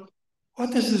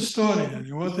 What is the story?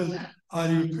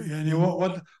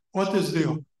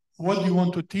 What do you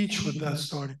want to teach with that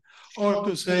story? Or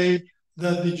to say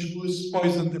that the Jews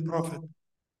poisoned the Prophet.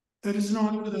 There is no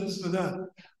evidence to that.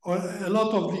 Or a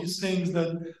lot of these things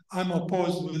that I'm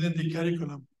opposed within the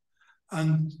curriculum.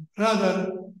 And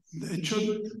rather,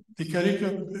 the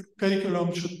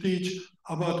curriculum should teach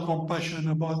about compassion,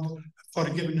 about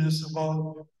forgiveness,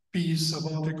 about peace,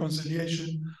 about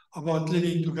reconciliation, about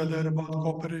living together, about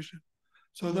cooperation.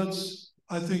 So that's,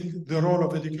 I think, the role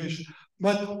of education.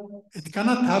 But it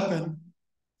cannot happen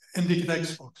in the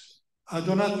textbooks.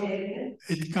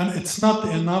 It's not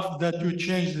enough that you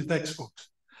change the textbooks.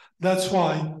 That's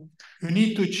why you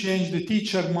need to change the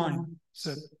teacher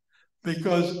mindset.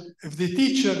 Because if the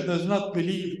teacher does not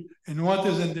believe in what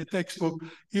is in the textbook,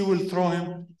 he will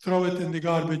throw it in the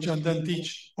garbage and then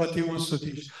teach what he wants to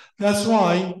teach. That's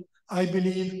why I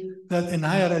believe that in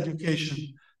higher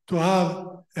education, to have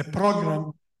a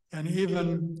program, and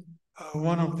even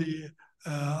one of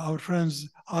our friends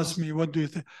asked me, what do you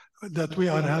think, that we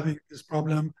are having this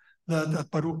problem, that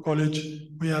at Baruch College,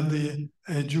 we have the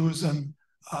Jews and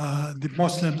the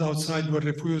Muslims outside will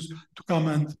refuse to come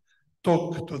and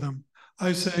talk to them.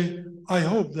 I say, I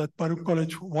hope that Baruch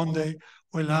College one day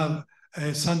will have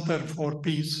a center for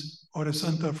peace or a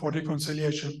center for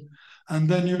reconciliation. And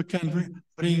then you can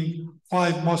bring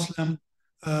 5 Muslim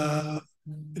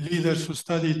leaders who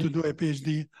study to do a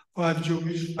PhD, 5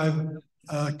 Jewish,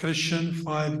 5 Christian,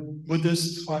 5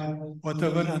 Buddhists, 5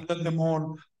 whatever, and let them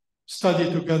all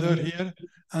study together here.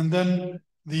 And then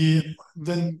these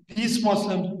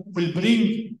Muslims will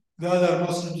bring the other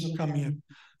Muslims to come here.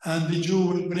 And the Jew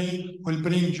will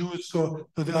bring Jews to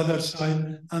the other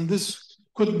side. And this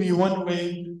could be one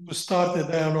way to start a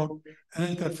dialogue,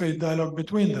 an interfaith dialogue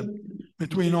between them,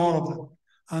 between all of them.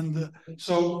 And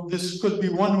so this could be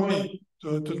one way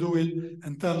to do it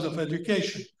in terms of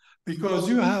education, because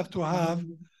you have to have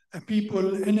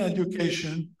people in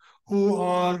education who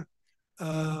are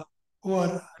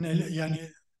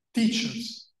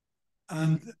teachers,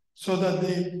 and so that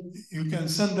you can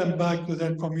send them back to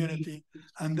their community,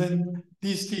 and then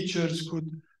these teachers could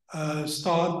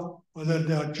start, whether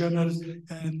they are journalists,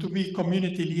 and to be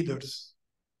community leaders,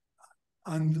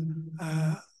 and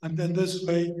then this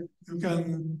way you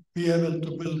can be able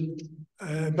to build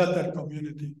a better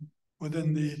community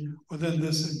within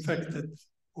this infected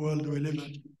world we live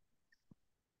in.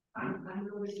 I'm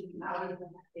really loud.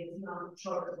 It's not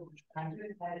short. I could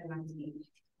have had my team.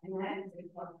 And then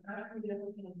it's not really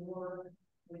looking more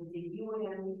with the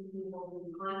UN people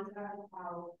in contact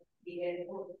how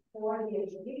for the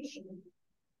education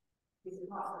is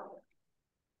possible.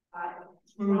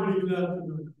 We will be glad to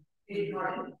do it.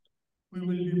 We will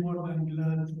be more than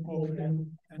glad to cooperate and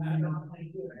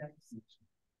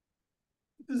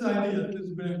this idea, this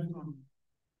brainstorm,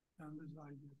 and this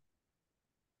idea.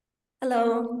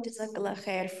 Hello, Jazakallah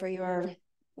khair for your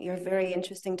very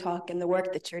interesting talk and the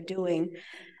work that you're doing.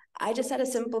 I just had a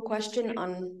simple question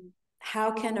on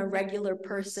how can a regular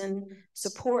person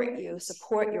support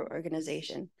your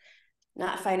organization?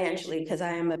 Not financially, because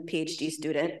I am a PhD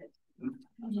student.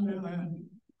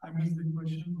 I missed the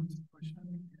question. What's the question?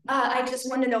 I just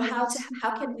want to know how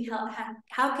can we help?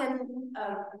 How can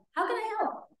I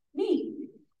help me?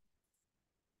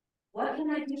 What can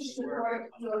I do to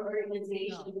support your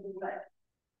organization?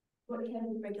 What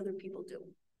can regular people do?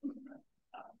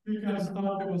 You can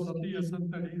start the Wasatia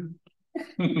Center here.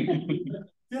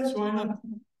 Yes, why not?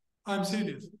 I'm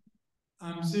serious.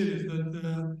 I'm serious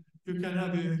that you can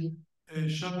have a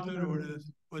chapter or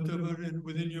whatever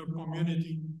within your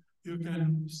community. You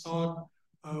can start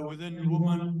within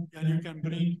women, and you can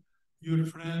bring your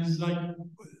friends,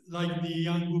 like the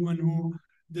young woman who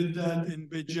did that in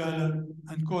Bejala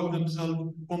and called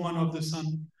themselves Woman of the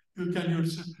Sun. You can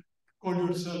call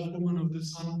yourself Woman of the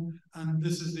Sun, and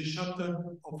this is the chapter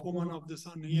of Woman of the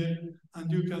Sun here,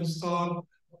 and you can start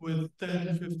with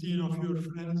 10, 15 of your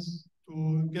friends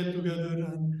to get together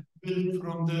and build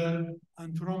from there,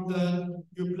 and from there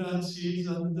you plant seeds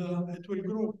and it will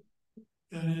grow.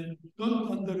 And don't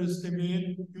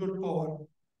underestimate your power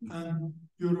and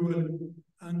your will.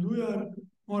 And we are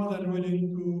more than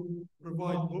willing to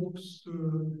provide books,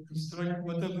 to instruct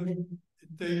whatever it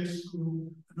takes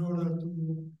in order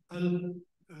to help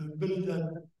build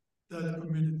that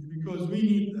community, because we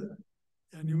need that.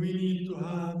 And we need to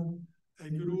have a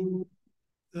group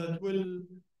that will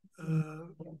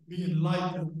be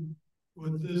enlightened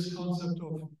with this concept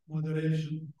of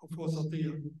moderation, of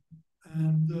Wasatia,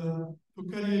 and to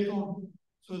carry it on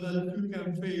so that you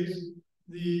can face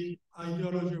the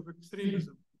ideology of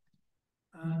extremism.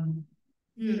 And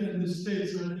here in the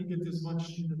States, I think it is much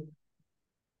needed.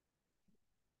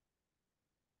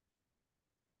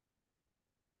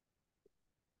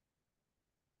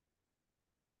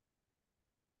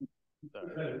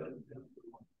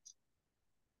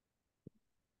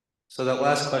 So that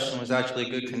last question was actually a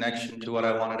good connection to what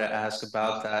I wanted to ask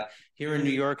about that. Here in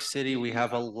New York City, we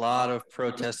have a lot of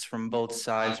protests from both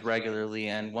sides regularly.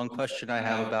 And one question I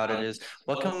have about it is,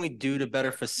 what can we do to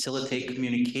better facilitate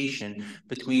communication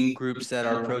between groups that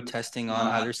are protesting on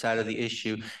either side of the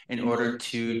issue in order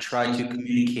to try to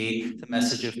communicate the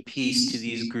message of peace to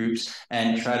these groups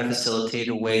and try to facilitate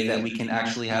a way that we can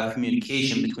actually have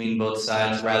communication between both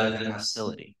sides rather than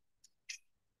hostility?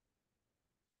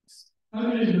 I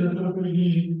believe that what we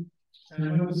need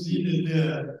and what is needed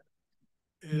there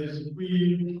is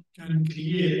we can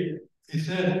create a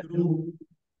third group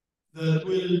that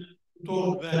will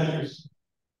talk values,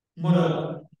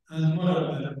 moral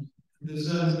values, in the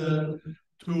sense that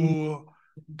to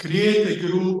create a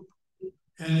group,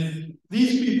 and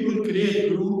these people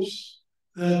create groups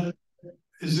that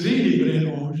is really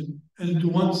brainwashed into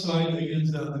one side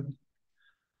against the other.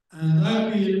 And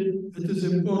I feel it is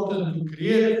important to create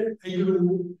create a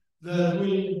group that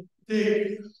will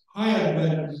take higher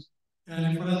values.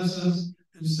 And for instance,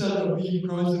 instead of being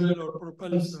pro-Israel or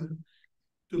pro-Palestine,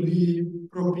 to be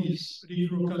pro-peace,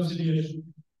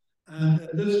 reconciliation. And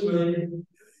this way,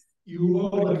 you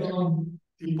overcome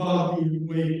the party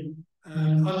way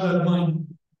and undermine.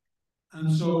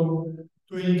 And so,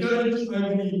 to encourage,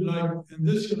 I believe, like in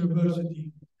this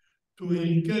university, to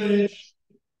encourage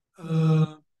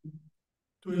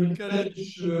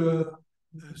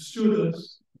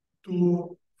students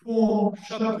to form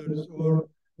chapters or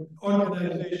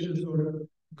organizations or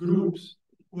groups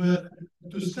where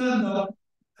to stand up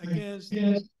against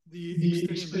the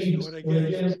extremists or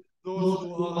against those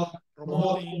who are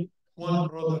promoting one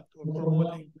product or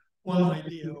promoting one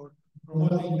idea or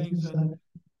promoting things and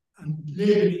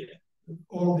labeling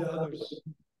all the others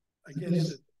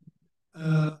against it.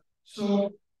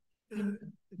 So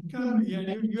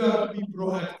you have to be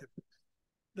proactive.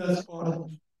 That's part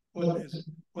of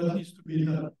what needs to be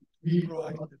done. Be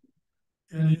proactive.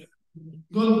 And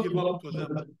don't give up to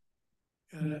them.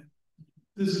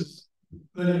 This is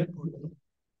very important.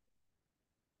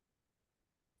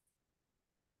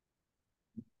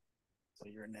 So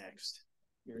you're next.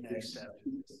 You're next after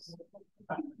this.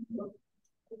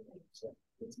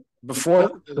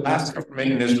 Before the last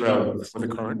government in Israel, before the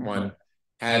current one,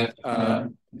 had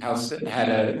an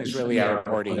Israeli Arab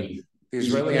party. The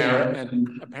Israeli Arab, and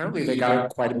apparently they got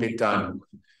quite a bit done.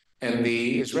 And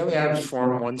the Israeli Arabs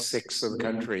form 1/6 of the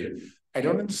country. I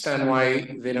don't understand why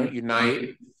they don't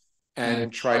unite and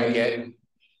try to get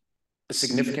a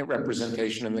significant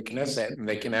representation in the Knesset, and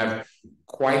they can have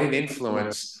quite an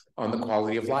influence on the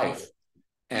quality of life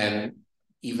and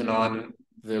even on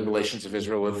the relations of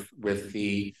Israel with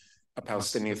the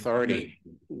Palestinian Authority.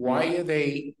 Why are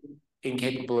they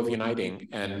incapable of uniting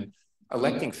and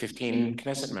electing 15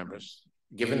 Knesset members?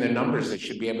 Given their numbers, they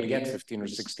should be able to get 15 or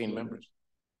 16 members.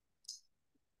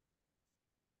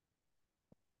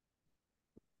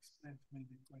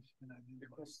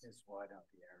 The question is, why don't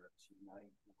the Arabs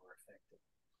unite more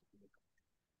effectively,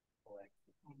 elect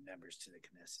members to the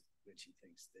Knesset, which he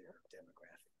thinks their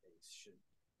demographic base should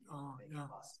make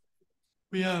possible?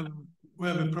 We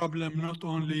have a problem not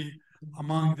only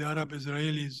among the Arab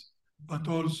Israelis, but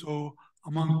also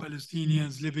among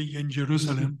Palestinians living in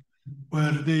Jerusalem,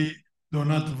 where they do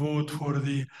not vote for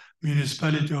the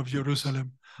municipality of Jerusalem,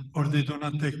 or they do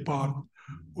not take part,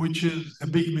 which is a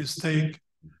big mistake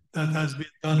that has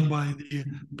been done by the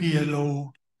PLO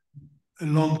a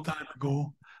long time ago,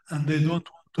 and they don't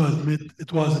want to admit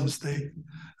it was a mistake.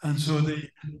 And so they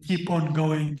keep on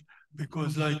going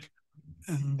because, like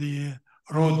in the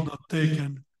road not taken,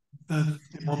 that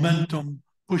the momentum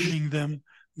pushing them,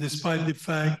 despite the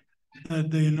fact that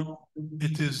they know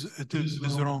it is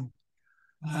wrong.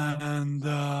 And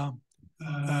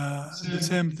the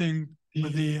same thing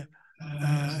with the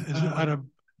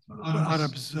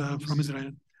Arabs from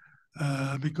Israel,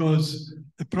 because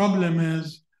the problem is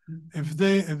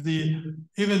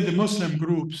even the Muslim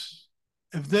groups,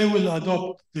 if they will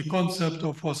adopt the concept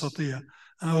of Wasatia,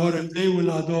 or if they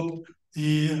will adopt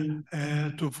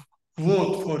to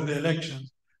vote for the elections,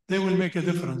 they will make a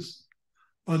difference.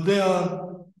 But they are,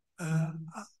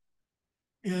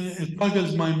 it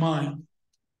boggles my mind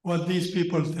what these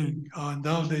people think and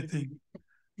how they think,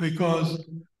 because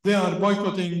they are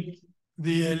boycotting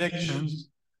the elections,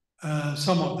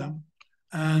 some of them,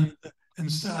 and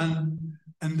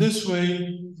this way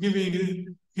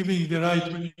giving the right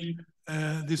wing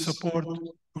the support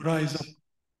to rise up.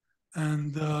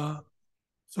 And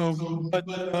but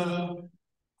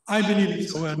I believe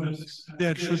it's awareness.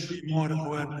 There should be more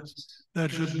awareness. There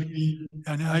should be,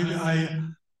 and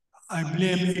I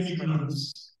blame ignorance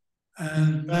and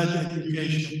bad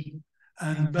education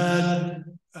and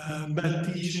bad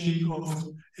teaching of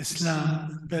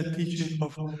Islam, bad teaching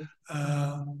of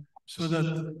so that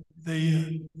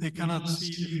they cannot see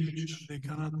the future, they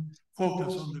cannot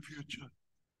focus on the future.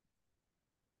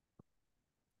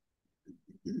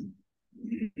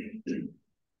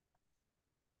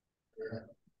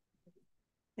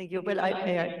 Thank you. Well,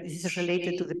 this is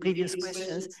related to the previous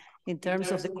questions in terms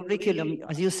of the curriculum.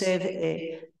 As you said,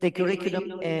 the curriculum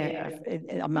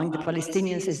among the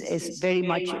Palestinians is very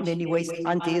much, in many ways,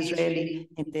 anti-Israeli,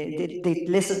 and the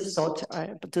lessons taught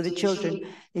to the children.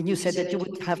 And you said that you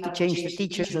would have to change the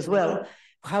teachers as well.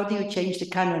 How do you change the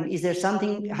canon? Is there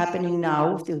something happening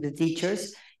now to the teachers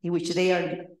in which they are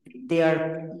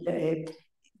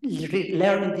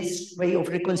learning this way of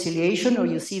reconciliation, or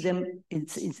you see them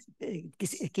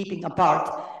keeping apart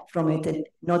from it and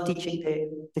not teaching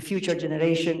the future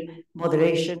generation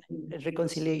moderation and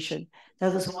reconciliation?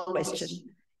 That was one question.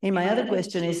 And my other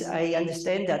question is, I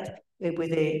understand that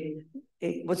with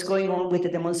what's going on with the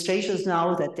demonstrations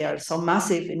now that they are so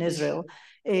massive in Israel.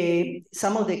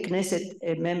 Some of the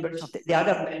Knesset members, of the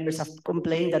Arab members, have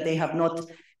complained that they have not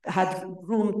had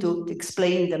room to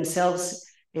explain themselves,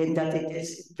 and that it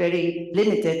is very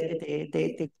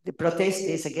limited. The protest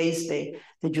is against the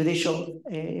judicial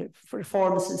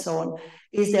reforms and so on.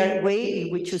 Is there a way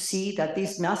in which you see that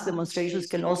these mass demonstrations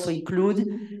can also include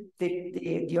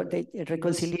the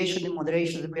reconciliation and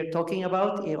moderation that we're talking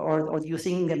about, or do you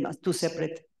think them as two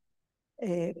separate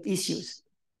issues?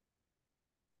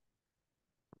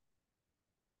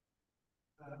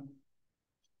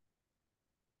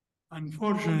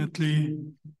 Unfortunately,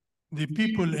 the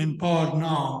people in power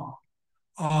now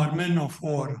are men of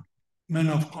war, men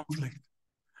of conflict.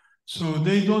 So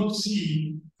they don't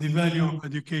see the value of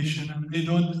education, and they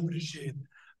don't appreciate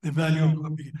the value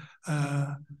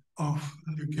of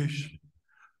education.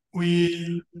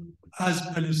 We, as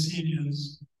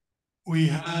Palestinians, we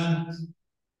had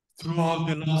throughout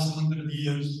the last 100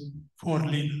 years 4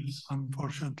 leaders,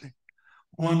 unfortunately.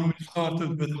 One, we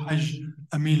started with Hajj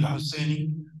Amin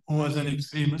Husseini, who was an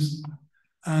extremist.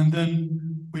 And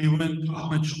then we went to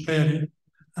Ahmed Shukeri.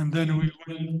 And then we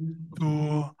went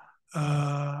to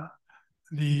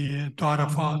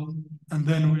Arafat. And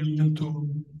then we went to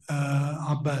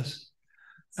Abbas.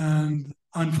 And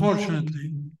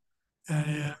unfortunately,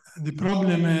 the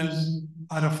problem is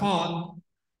Arafat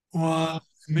was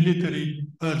a military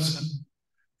person.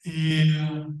 He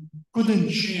couldn't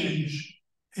change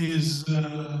his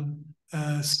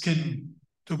skin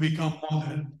to become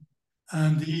modern.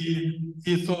 And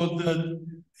he thought that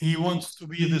he wants to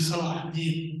be the Salah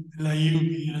ad-Din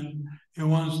al-Ayyubi, and he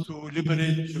wants to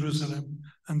liberate Jerusalem.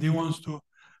 And he wants to,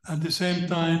 at the same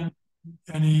time,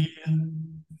 and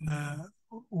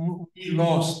we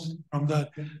lost from that.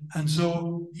 And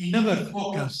so he never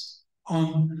focused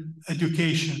on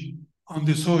education, on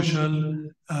the social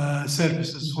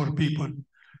services for people.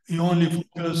 He only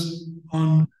focused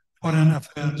on foreign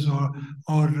affairs or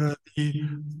the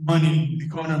money,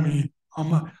 economy,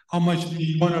 how much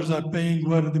the owners are paying,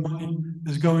 where the money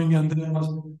is going, and there was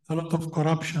a lot of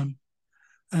corruption.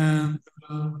 And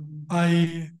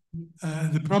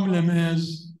the problem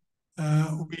is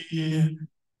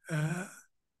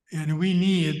we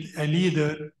need a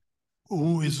leader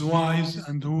who is wise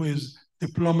and who is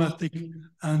diplomatic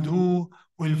and who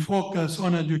will focus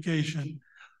on education.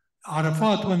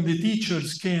 Arafat, when the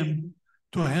teachers came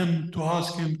to him to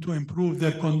ask him to improve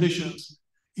their conditions,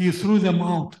 he threw them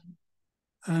out,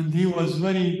 and he was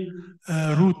very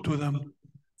rude to them.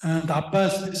 And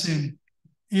Abbas the same.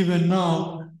 Even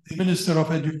now, the Minister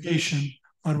of Education,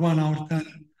 Marwan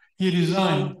Aurtani, he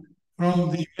resigned from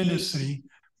the ministry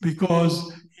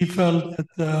because he felt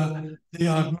that they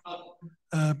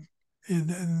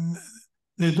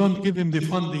don't give him the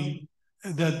funding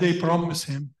that they promise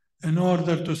him in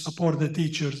order to support the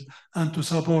teachers and to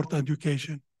support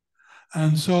education.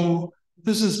 And so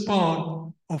this is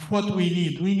part of what we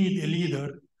need. We need a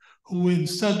leader who,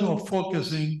 instead of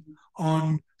focusing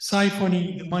on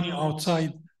siphoning the money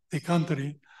outside the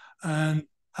country and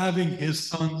having his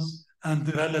sons and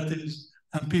relatives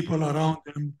and people around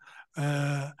him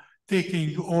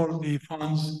taking all the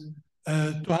funds,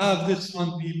 to have this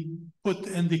fund be put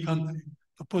in the country,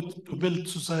 to build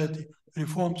society,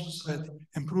 reform society,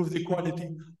 improve the quality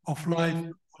of life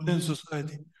within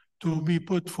society, to be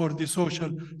put for the social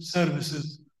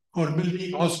services, for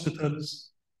building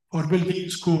hospitals, for building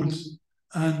schools.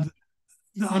 And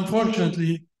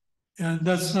unfortunately,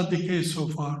 that's not the case so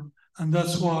far. And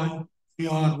that's why we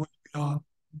are where we are.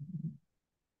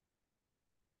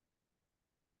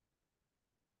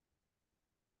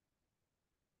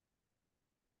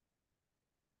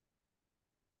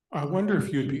 I wonder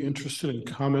if you'd be interested in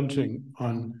commenting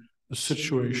on the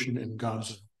situation in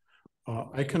Gaza.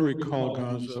 I can recall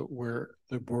Gaza where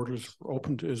the borders were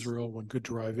open to Israel, one could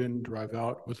drive in, drive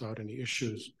out without any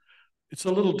issues. It's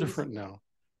a little different now.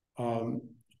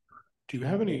 Do you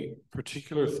have any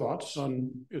particular thoughts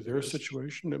on their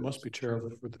situation? It must be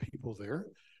terrible for the people there.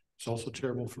 It's also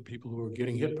terrible for people who are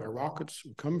getting hit by rockets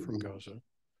who come from Gaza.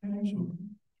 So,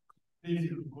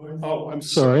 oh, I'm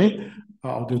sorry.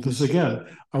 I'll do this again.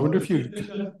 I wonder if you...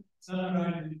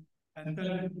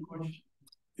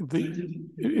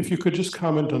 if you could just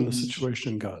comment on the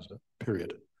situation in Gaza,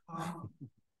 period.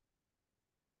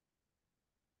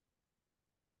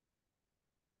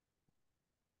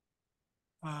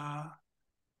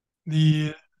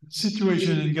 The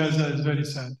situation in Gaza is very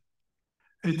sad.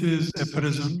 It is a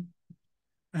prison,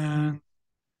 and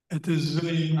it is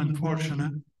very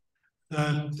unfortunate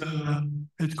that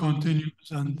it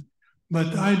continues.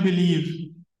 But I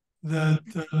believe that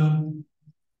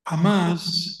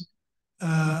Hamas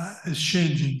is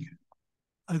changing.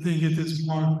 I think it is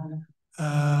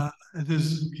it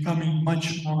is becoming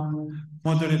much more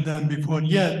moderate than before.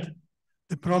 Yet,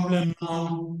 the problem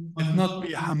now might not be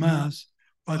Hamas,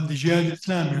 but the Jihad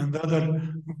Islami and the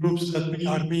other groups that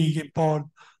are being empowered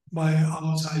by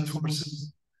outside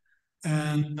forces.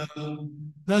 And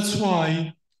that's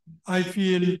why I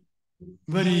feel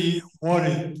very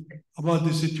worried about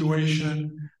the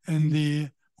situation in the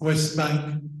West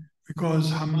Bank,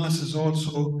 because Hamas is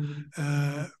also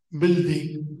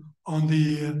building on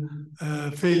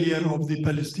the failure of the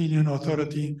Palestinian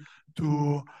Authority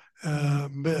to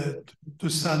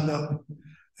stand up.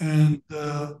 And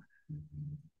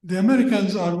the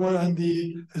Americans are worried, and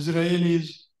the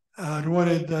Israelis are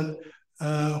worried that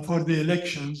for the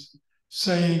elections,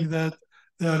 saying that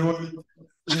they are worried,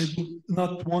 they do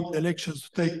not want the elections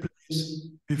to take place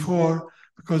before,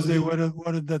 because they were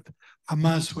worried that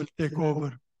Hamas will take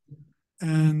over.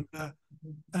 And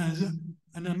as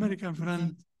an American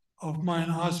friend of mine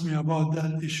asked me about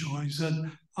that issue, I said,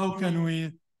 how can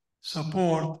we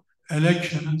support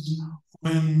elections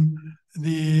when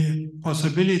the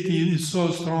possibility is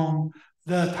so strong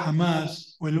that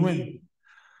Hamas will win?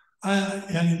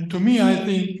 And to me, I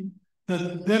think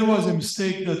that there was a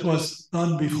mistake that was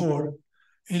done before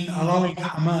in allowing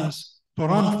Hamas to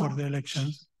run for the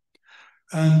elections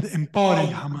and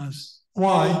empowering Hamas.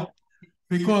 Why?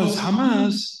 Because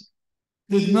Hamas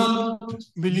did not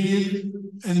believe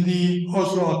in the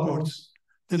Oslo Accords,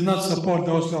 did not support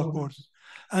the Oslo Accords.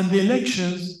 And the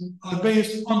elections are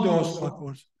based on the Oslo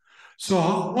Accords. So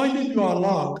why did you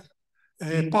allow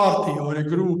a party or a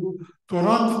group to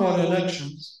run for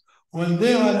elections when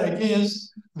they are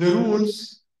against the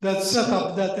rules that set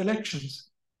up that elections?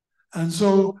 And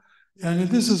so, and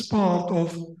this is part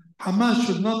of Hamas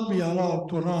should not be allowed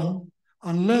to run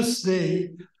unless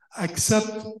they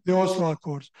accept the Oslo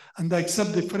Accords and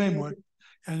accept the framework.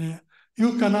 And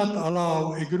you cannot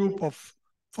allow a group of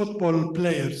football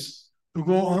players to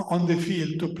go on the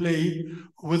field to play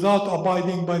without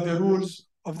abiding by the rules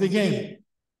of the game.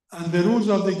 And the rules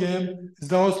of the game is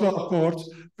the Oslo Accords,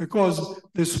 because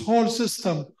this whole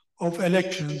system of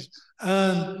elections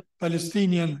and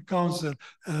Palestinian Council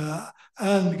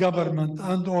and government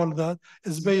and all that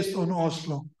is based on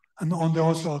Oslo and on the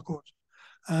Oslo Accords.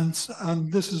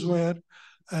 And this is where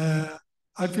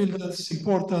I feel that it's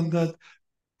important that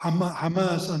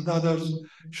Hamas and others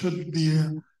should be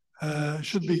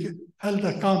held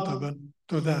accountable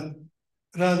to that,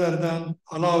 rather than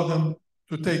allow them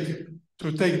to take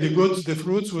the goods, the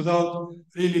fruits, without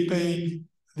really paying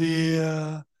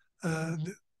the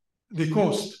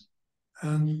cost.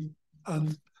 And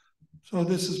so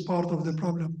this is part of the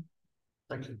problem.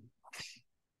 Thank you.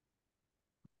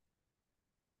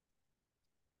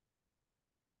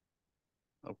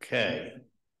 Okay.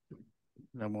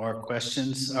 No more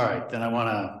questions? All right, then I want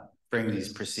to bring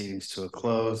these proceedings to a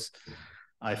close.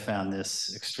 I found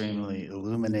this extremely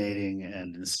illuminating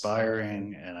and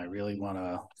inspiring, and I really want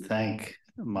to thank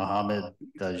Mohammed,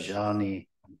 Dajani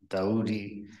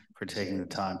Daoudi for taking the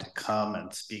time to come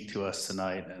and speak to us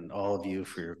tonight, and all of you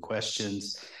for your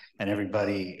questions, and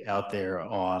everybody out there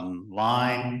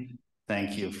online.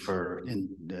 Thank you for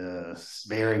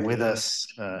bearing with us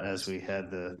as we had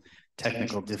the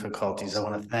technical difficulties. I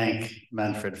want to thank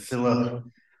Manfred Philipp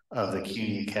of the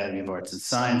CUNY Academy of Arts and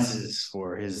Sciences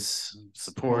for his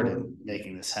support in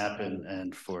making this happen,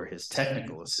 and for his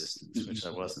technical assistance, which I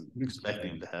wasn't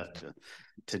expecting to have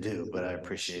to do, but I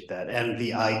appreciate that. And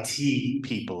the IT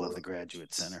people of the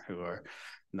Graduate Center, who are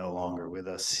no longer with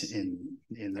us in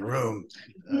the room.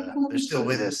 They're still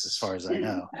with us as far as I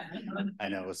know. I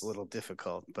know it's a little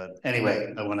difficult, but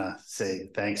anyway, I want to say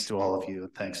thanks to all of you.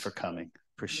 Thanks for coming.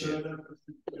 Appreciate it.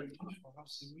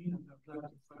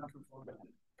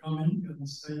 Coming and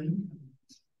staying.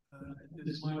 It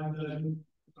is my pleasure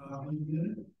to be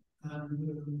here,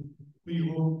 and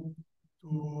we hope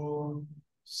to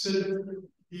sit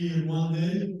here one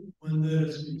day when there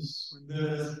is peace,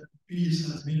 when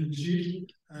peace has been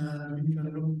achieved, and we can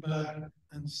look back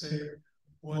and say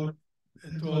what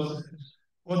was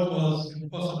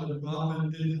impossible to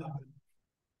happen did happen.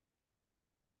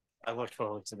 I look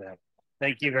forward to that.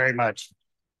 Thank you very much.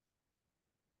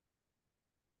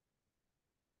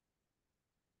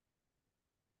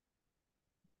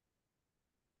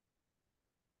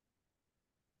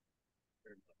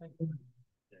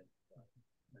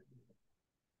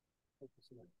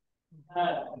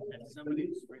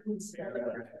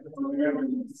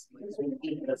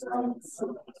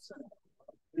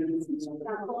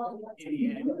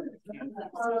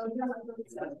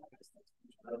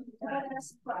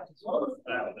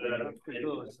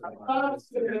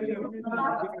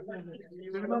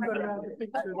 Remember the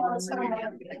picture.